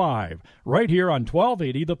 10:05, right here on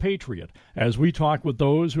 1280 The Patriot, as we talk with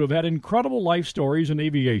those who have had incredible life stories in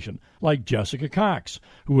aviation, like Jessica Cox,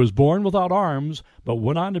 who was born without arms but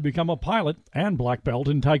went on to become a pilot and black belt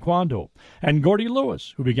in Taekwondo, and Gordy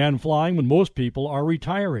Lewis, who began flying when most people are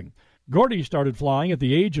retiring. Gordy started flying at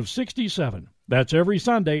the age of 67. That's every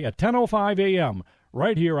Sunday at 10:05 a.m.,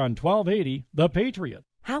 right here on 1280 The Patriot.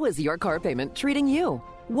 How is your car payment treating you?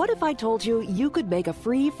 What if I told you you could make a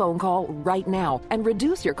free phone call right now and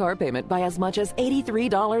reduce your car payment by as much as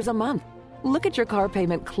 $83 a month? Look at your car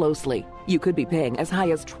payment closely. You could be paying as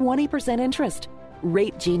high as 20% interest.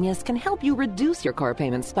 Rate Genius can help you reduce your car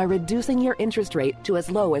payments by reducing your interest rate to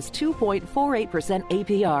as low as 2.48%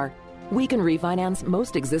 APR. We can refinance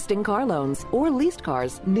most existing car loans or leased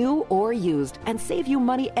cars, new or used, and save you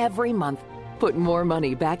money every month. Put more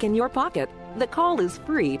money back in your pocket. The call is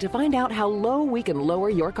free to find out how low we can lower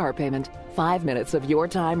your car payment. 5 minutes of your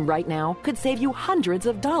time right now could save you hundreds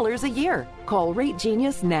of dollars a year. Call Rate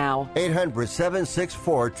Genius now.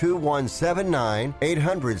 800-764-2179.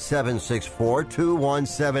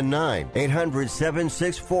 800-764-2179.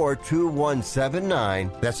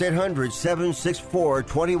 800-764-2179. That's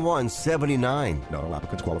 800-764-2179. Not all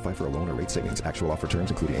applicants qualify for a loan or rate savings. Actual offer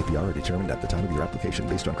terms, including APR, are determined at the time of your application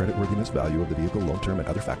based on creditworthiness, value of the vehicle, loan term, and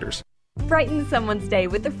other factors. Brighten someone's day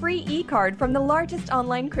with a free e-card from the largest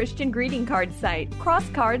online Christian greeting card site,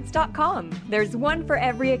 crosscards.com. There's one for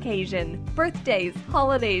every occasion, birthdays,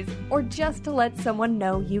 holidays, or just to let someone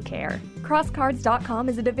know you care. Crosscards.com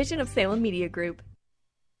is a division of Salem Media Group.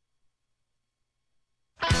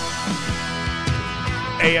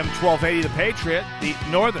 AM 1280 The Patriot, the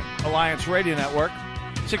Northern Alliance Radio Network.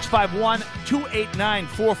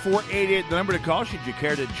 651-289-4488, the number to call should you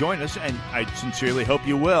care to join us, and I sincerely hope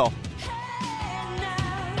you will.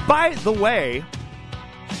 By the way,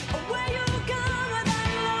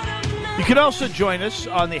 you can also join us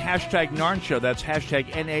on the hashtag Narn Show. That's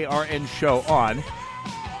hashtag NARN Show on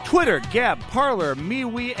Twitter, Gab, Parler,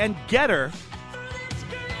 MeWe, and Getter.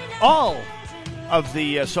 All of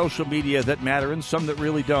the social media that matter and some that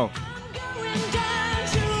really don't.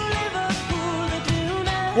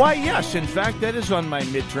 Why, yes, in fact, that is on my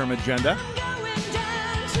midterm agenda.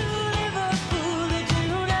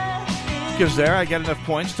 Because there I get enough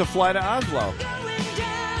points to fly to Oslo.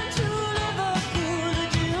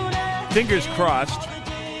 Fingers crossed.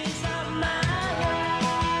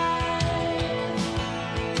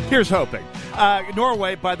 Here's hoping.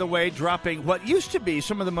 Norway, by the way, dropping what used to be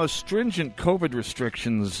some of the most stringent COVID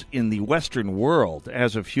restrictions in the Western world.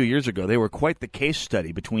 As a few years ago, they were quite the case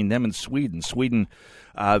study between them and Sweden. Sweden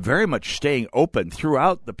very much staying open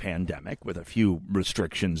throughout the pandemic with a few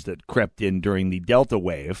restrictions that crept in during the Delta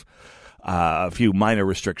wave. A few minor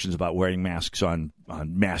restrictions about wearing masks on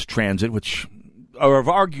mass transit, which are of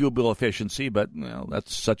arguable efficiency, but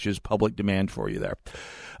that's such as public demand for you there.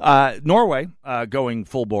 Norway going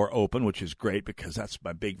full bore open, which is great because that's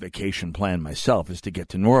my big vacation plan myself, is to get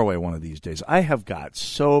to Norway one of these days. I have got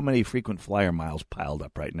so many frequent flyer miles piled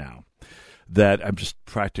up right now that I'm just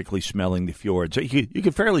practically smelling the fjords. You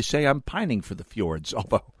can fairly say I'm pining for the fjords,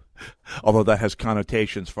 although that has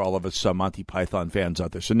connotations for all of us Monty Python fans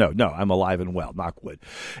out there. So no, I'm alive and well, knock wood.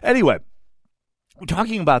 Anyway, we're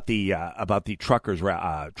talking about the truckers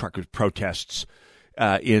protests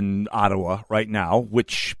in Ottawa right now,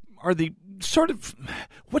 which are the sort of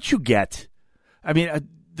what you get. I mean,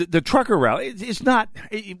 the trucker rally is not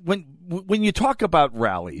when you talk about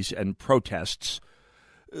rallies and protests.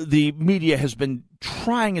 The media has been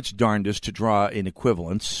trying its darndest to draw an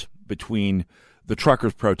equivalence between the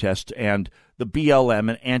truckers' protest and the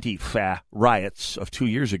BLM and Antifa riots of 2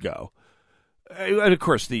 years ago. And, of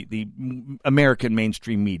course, the American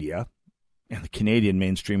mainstream media, and the Canadian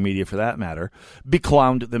mainstream media for that matter,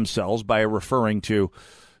 beclowned themselves by referring to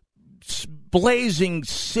blazing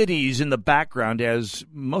cities in the background as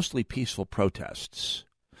mostly peaceful protests.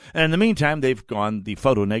 And in the meantime, they've gone the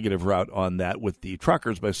photo-negative route on that with the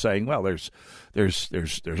truckers by saying, well, there's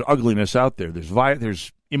ugliness out there.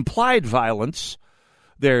 There's implied violence.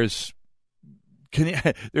 There's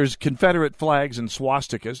Confederate flags and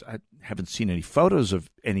swastikas. I haven't seen any photos of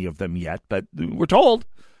any of them yet, but we're told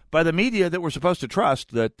by the media that we're supposed to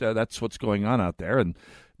trust that that's what's going on out there, and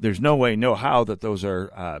there's no way, no how that those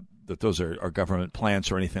are government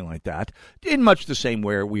plants or anything like that. In much the same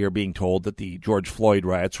way we are being told that the George Floyd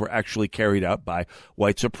riots were actually carried out by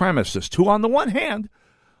white supremacists, who on the one hand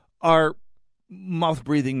are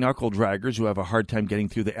mouth-breathing knuckle-draggers who have a hard time getting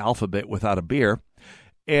through the alphabet without a beer,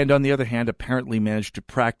 and on the other hand apparently managed to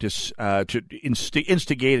practice, to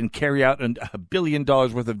instigate and carry out $1 billion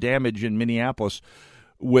worth of damage in Minneapolis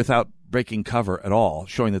without breaking cover at all,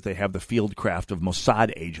 showing that they have the field craft of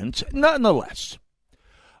Mossad agents. Nonetheless,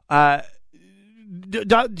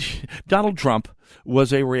 Donald Trump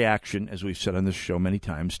was a reaction, as we've said on this show many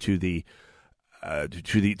times, to the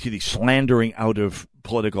slandering out of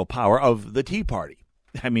political power of the Tea Party.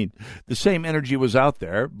 I mean, the same energy was out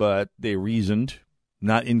there, but they reasoned,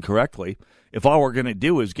 not incorrectly, if all we're going to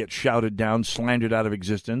do is get shouted down, slandered out of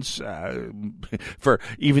existence, for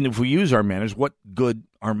even if we use our manners, what good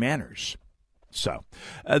are manners? So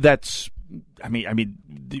that's, I mean,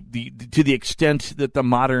 to the extent that the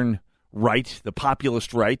modern right, the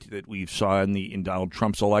populist right that we saw in Donald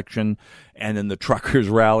Trump's election and in the truckers'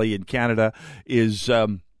 rally in Canada is a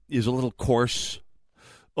little coarse,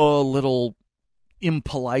 a little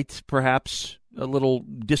impolite, perhaps, a little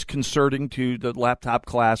disconcerting to the laptop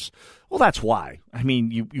class. Well, that's why. I mean,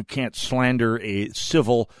 you can't slander a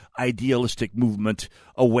civil, idealistic movement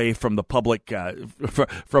away from the public,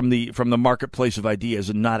 from the marketplace of ideas,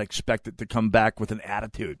 and not expect it to come back with an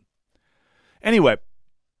attitude. Anyway,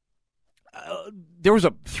 there was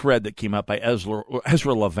a thread that came out by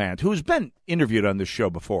Ezra Levant, who's been interviewed on this show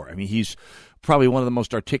before. I mean, he's probably one of the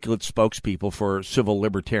most articulate spokespeople for civil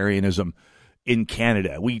libertarianism in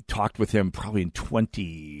Canada. We talked with him probably in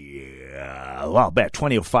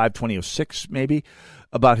 2005, 2006 maybe,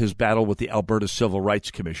 about his battle with the Alberta Civil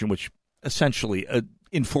Rights Commission, which essentially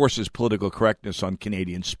enforces political correctness on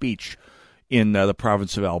Canadian speech in the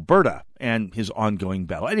province of Alberta, and his ongoing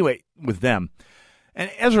battle. Anyway, with them.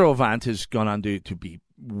 And Ezra Levant has gone on to be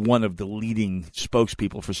one of the leading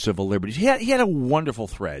spokespeople for civil liberties. He had a wonderful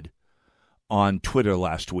thread on Twitter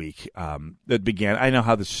last week that began, I know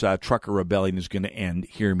how this trucker rebellion is going to end.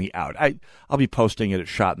 Hear me out. I'll be posting it at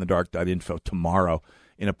shotinthedark.info tomorrow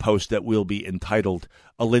in a post that will be entitled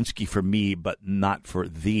Alinski for Me, but not for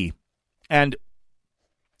thee. And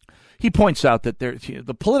he points out that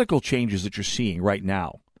the political changes that you're seeing right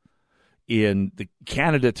now in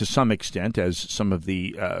Canada, to some extent, as some of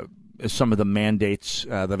the mandates,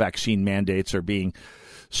 the vaccine mandates, are being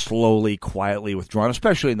slowly, quietly withdrawn,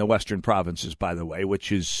 especially in the western provinces, by the way,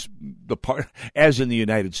 which is the part, as in the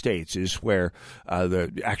United States, is where the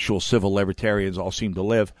actual civil libertarians all seem to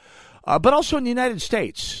live. But also in the United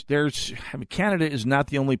States, Canada is not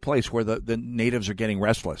the only place where the natives are getting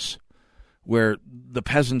restless, where the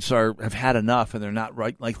peasants have had enough and they're not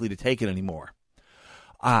likely to take it anymore.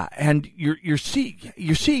 And you're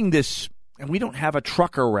seeing this, and we don't have a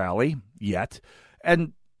trucker rally yet,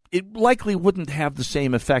 and it likely wouldn't have the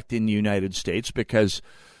same effect in the United States because,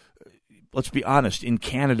 let's be honest, in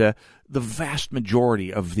Canada, the vast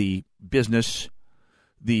majority of the business,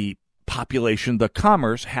 the population, the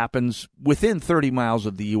commerce happens within 30 miles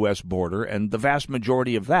of the U.S. border, and the vast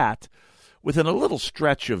majority of that within a little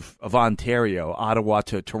stretch of Ontario, Ottawa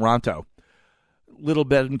to Toronto, little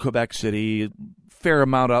bit in Quebec City, fair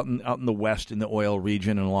amount out in the west in the oil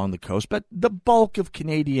region and along the coast, but the bulk of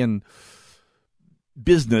Canadian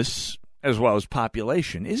business as well as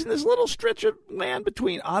population is in this little stretch of land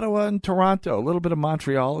between Ottawa and Toronto, a little bit of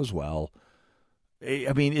Montreal as well.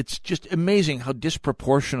 I mean, it's just amazing how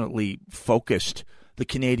disproportionately focused the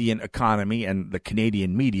Canadian economy and the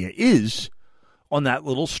Canadian media is on that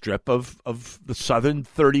little strip of the southern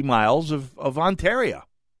 30 miles of Ontario.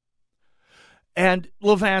 And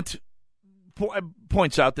Levant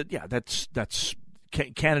points out that, yeah, that's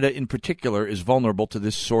Canada in particular is vulnerable to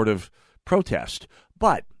this sort of protest.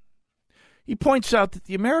 But he points out that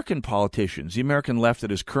the American politicians, the American left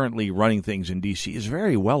that is currently running things in D.C., is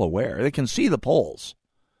very well aware. They can see the polls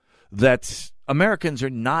that Americans are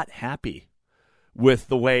not happy with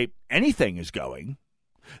the way anything is going,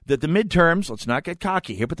 that the midterms, let's not get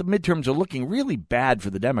cocky here, but the midterms are looking really bad for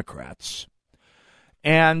the Democrats.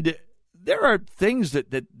 And there are things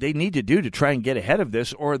that they need to do to try and get ahead of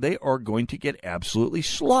this, or they are going to get absolutely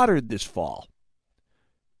slaughtered this fall.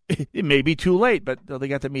 It may be too late, but they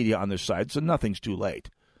got the media on their side, so nothing's too late.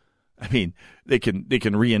 I mean, they can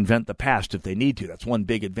reinvent the past if they need to. That's one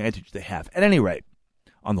big advantage they have, at any rate,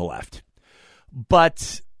 on the left.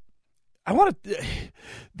 But I want to.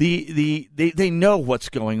 They know what's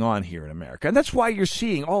going on here in America, and that's why you're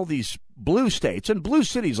seeing all these blue states and blue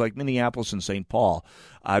cities like Minneapolis and St. Paul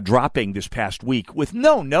dropping this past week with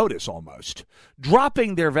no notice, almost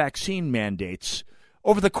dropping their vaccine mandates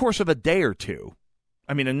over the course of a day or two.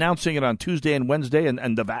 I mean, announcing it on Tuesday and Wednesday,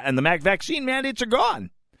 and the vaccine mandates are gone.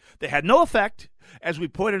 They had no effect. As we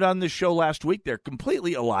pointed on this show last week, they're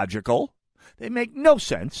completely illogical. They make no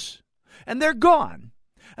sense, and they're gone.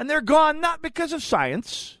 And they're gone not because of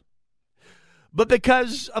science, but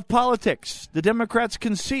because of politics. The Democrats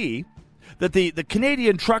can see that the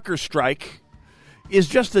Canadian trucker strike is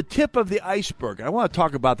just the tip of the iceberg. I want to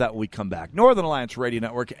talk about that when we come back. Northern Alliance Radio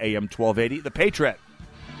Network, AM 1280, The Patriot.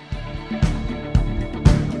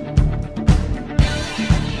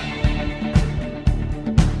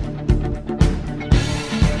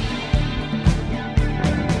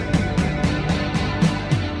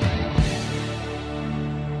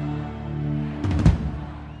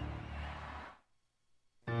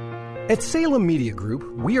 At Salem Media Group,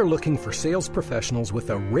 we are looking for sales professionals with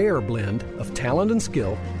a rare blend of talent and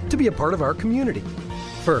skill to be a part of our community.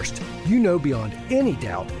 First, you know beyond any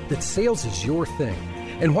doubt that sales is your thing.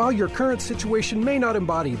 And while your current situation may not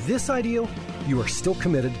embody this ideal, you are still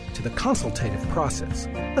committed to the consultative process,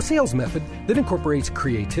 a sales method that incorporates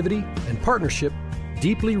creativity and partnership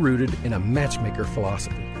deeply rooted in a matchmaker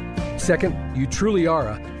philosophy. Second, you truly are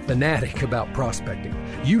a fanatic about prospecting.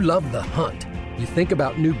 You love the hunt. You think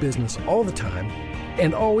about new business all the time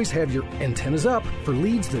and always have your antennas up for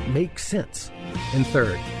leads that make sense. And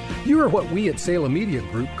third, you are what we at Salem Media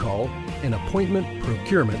Group call an appointment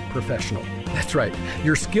procurement professional. That's right.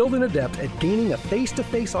 You're skilled and adept at gaining a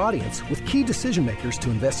face-to-face audience with key decision makers to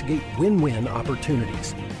investigate win-win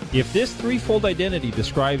opportunities. If this threefold identity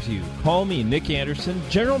describes you, call me, Nick Anderson,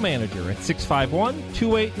 General Manager at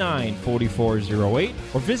 651-289-4408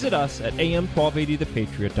 or visit us at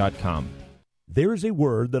am1280thepatriot.com. There is a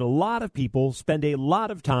word that a lot of people spend a lot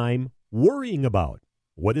of time worrying about.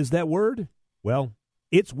 What is that word? Well,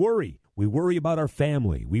 it's worry. We worry about our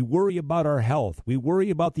family. We worry about our health. We worry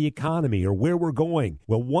about the economy or where we're going.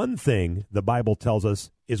 Well, one thing the Bible tells us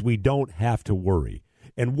is we don't have to worry.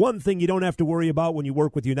 And one thing you don't have to worry about when you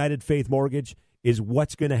work with United Faith Mortgage is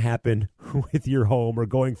what's going to happen with your home or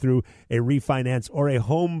going through a refinance or a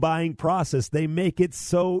home buying process. They make it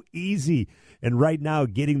so easy. And right now,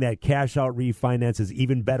 getting that cash out refinance is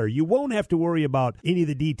even better. You won't have to worry about any of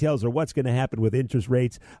the details or what's going to happen with interest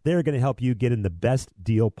rates. They're going to help you get in the best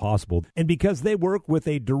deal possible. And because they work with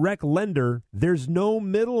a direct lender, there's no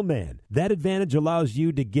middleman. That advantage allows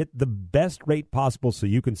you to get the best rate possible so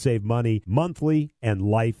you can save money monthly and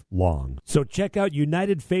lifelong. So check out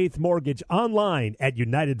United Faith Mortgage online at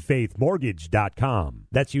UnitedFaithMortgage.com.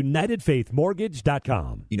 That's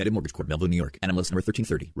UnitedFaithMortgage.com. United Mortgage Corp, Melville, New York. NMLS number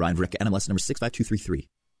 1330. Ryan Vrick, NMLS number 65233.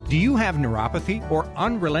 Do you have neuropathy or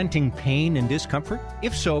unrelenting pain and discomfort?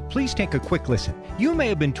 If so, please take a quick listen. You may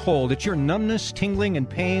have been told that your numbness, tingling, and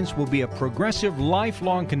pains will be a progressive,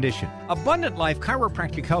 lifelong condition. Abundant Life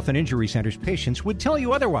Chiropractic Health and Injury Center's patients would tell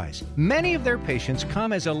you otherwise. Many of their patients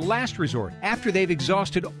come as a last resort after they've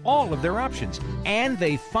exhausted all of their options, and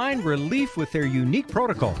they find relief with their unique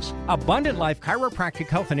protocols. Abundant Life Chiropractic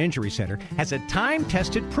Health and Injury Center has a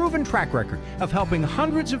time-tested, proven track record of helping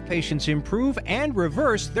hundreds of patients improve and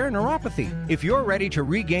reverse their neuropathy. If you're ready to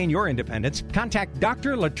regain your independence, contact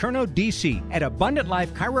Dr. Letourneau, D.C. at Abundant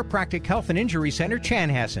Life Chiropractic Health and Injury Center,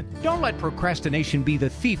 Chanhassen. Don't let procrastination be the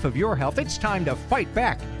thief of your health. It's time to fight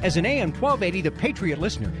back. As an AM 1280 The Patriot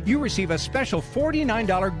listener, you receive a special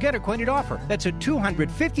 $49 Get Acquainted offer. That's a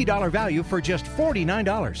 $250 value for just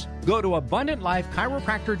 $49. Go to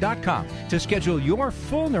AbundantLifeChiropractor.com to schedule your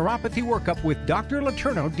full neuropathy workup with Dr.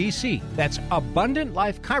 Letourneau, D.C. That's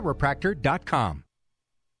AbundantLifeChiropractor.com.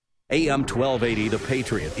 AM 1280, The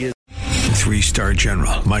Patriot is... 3-star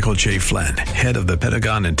General Michael J. Flynn, head of the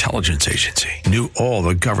Pentagon Intelligence Agency, knew all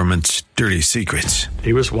the government's dirty secrets.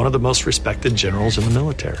 He was one of the most respected generals in the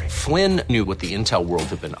military. Flynn knew what the intel world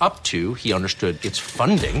had been up to. He understood its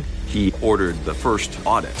funding. He ordered the first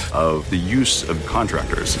audit of the use of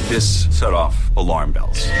contractors. This set off alarm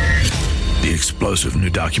bells. The explosive new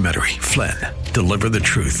documentary, Flynn, Deliver the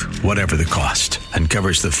Truth, Whatever the Cost,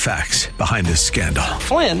 uncovers the facts behind this scandal.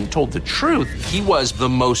 Flynn told the truth. He was the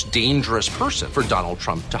most dangerous person for Donald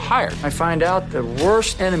Trump to hire. I find out the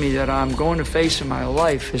worst enemy that I'm going to face in my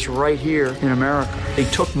life is right here in America. They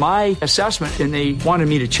took my assessment and they wanted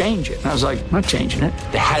me to change it. And I was like, I'm not changing it.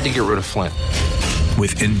 They had to get rid of Flynn.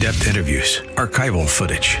 With in-depth interviews, archival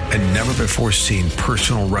footage, and never-before-seen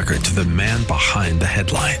personal records of the man behind the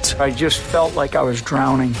headlines. I just felt like I was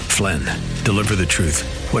drowning. Flynn, Deliver the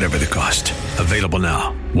Truth, Whatever the Cost. Available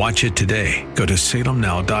now. Watch it today. Go to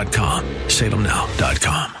salemnow.com.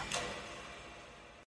 salemnow.com.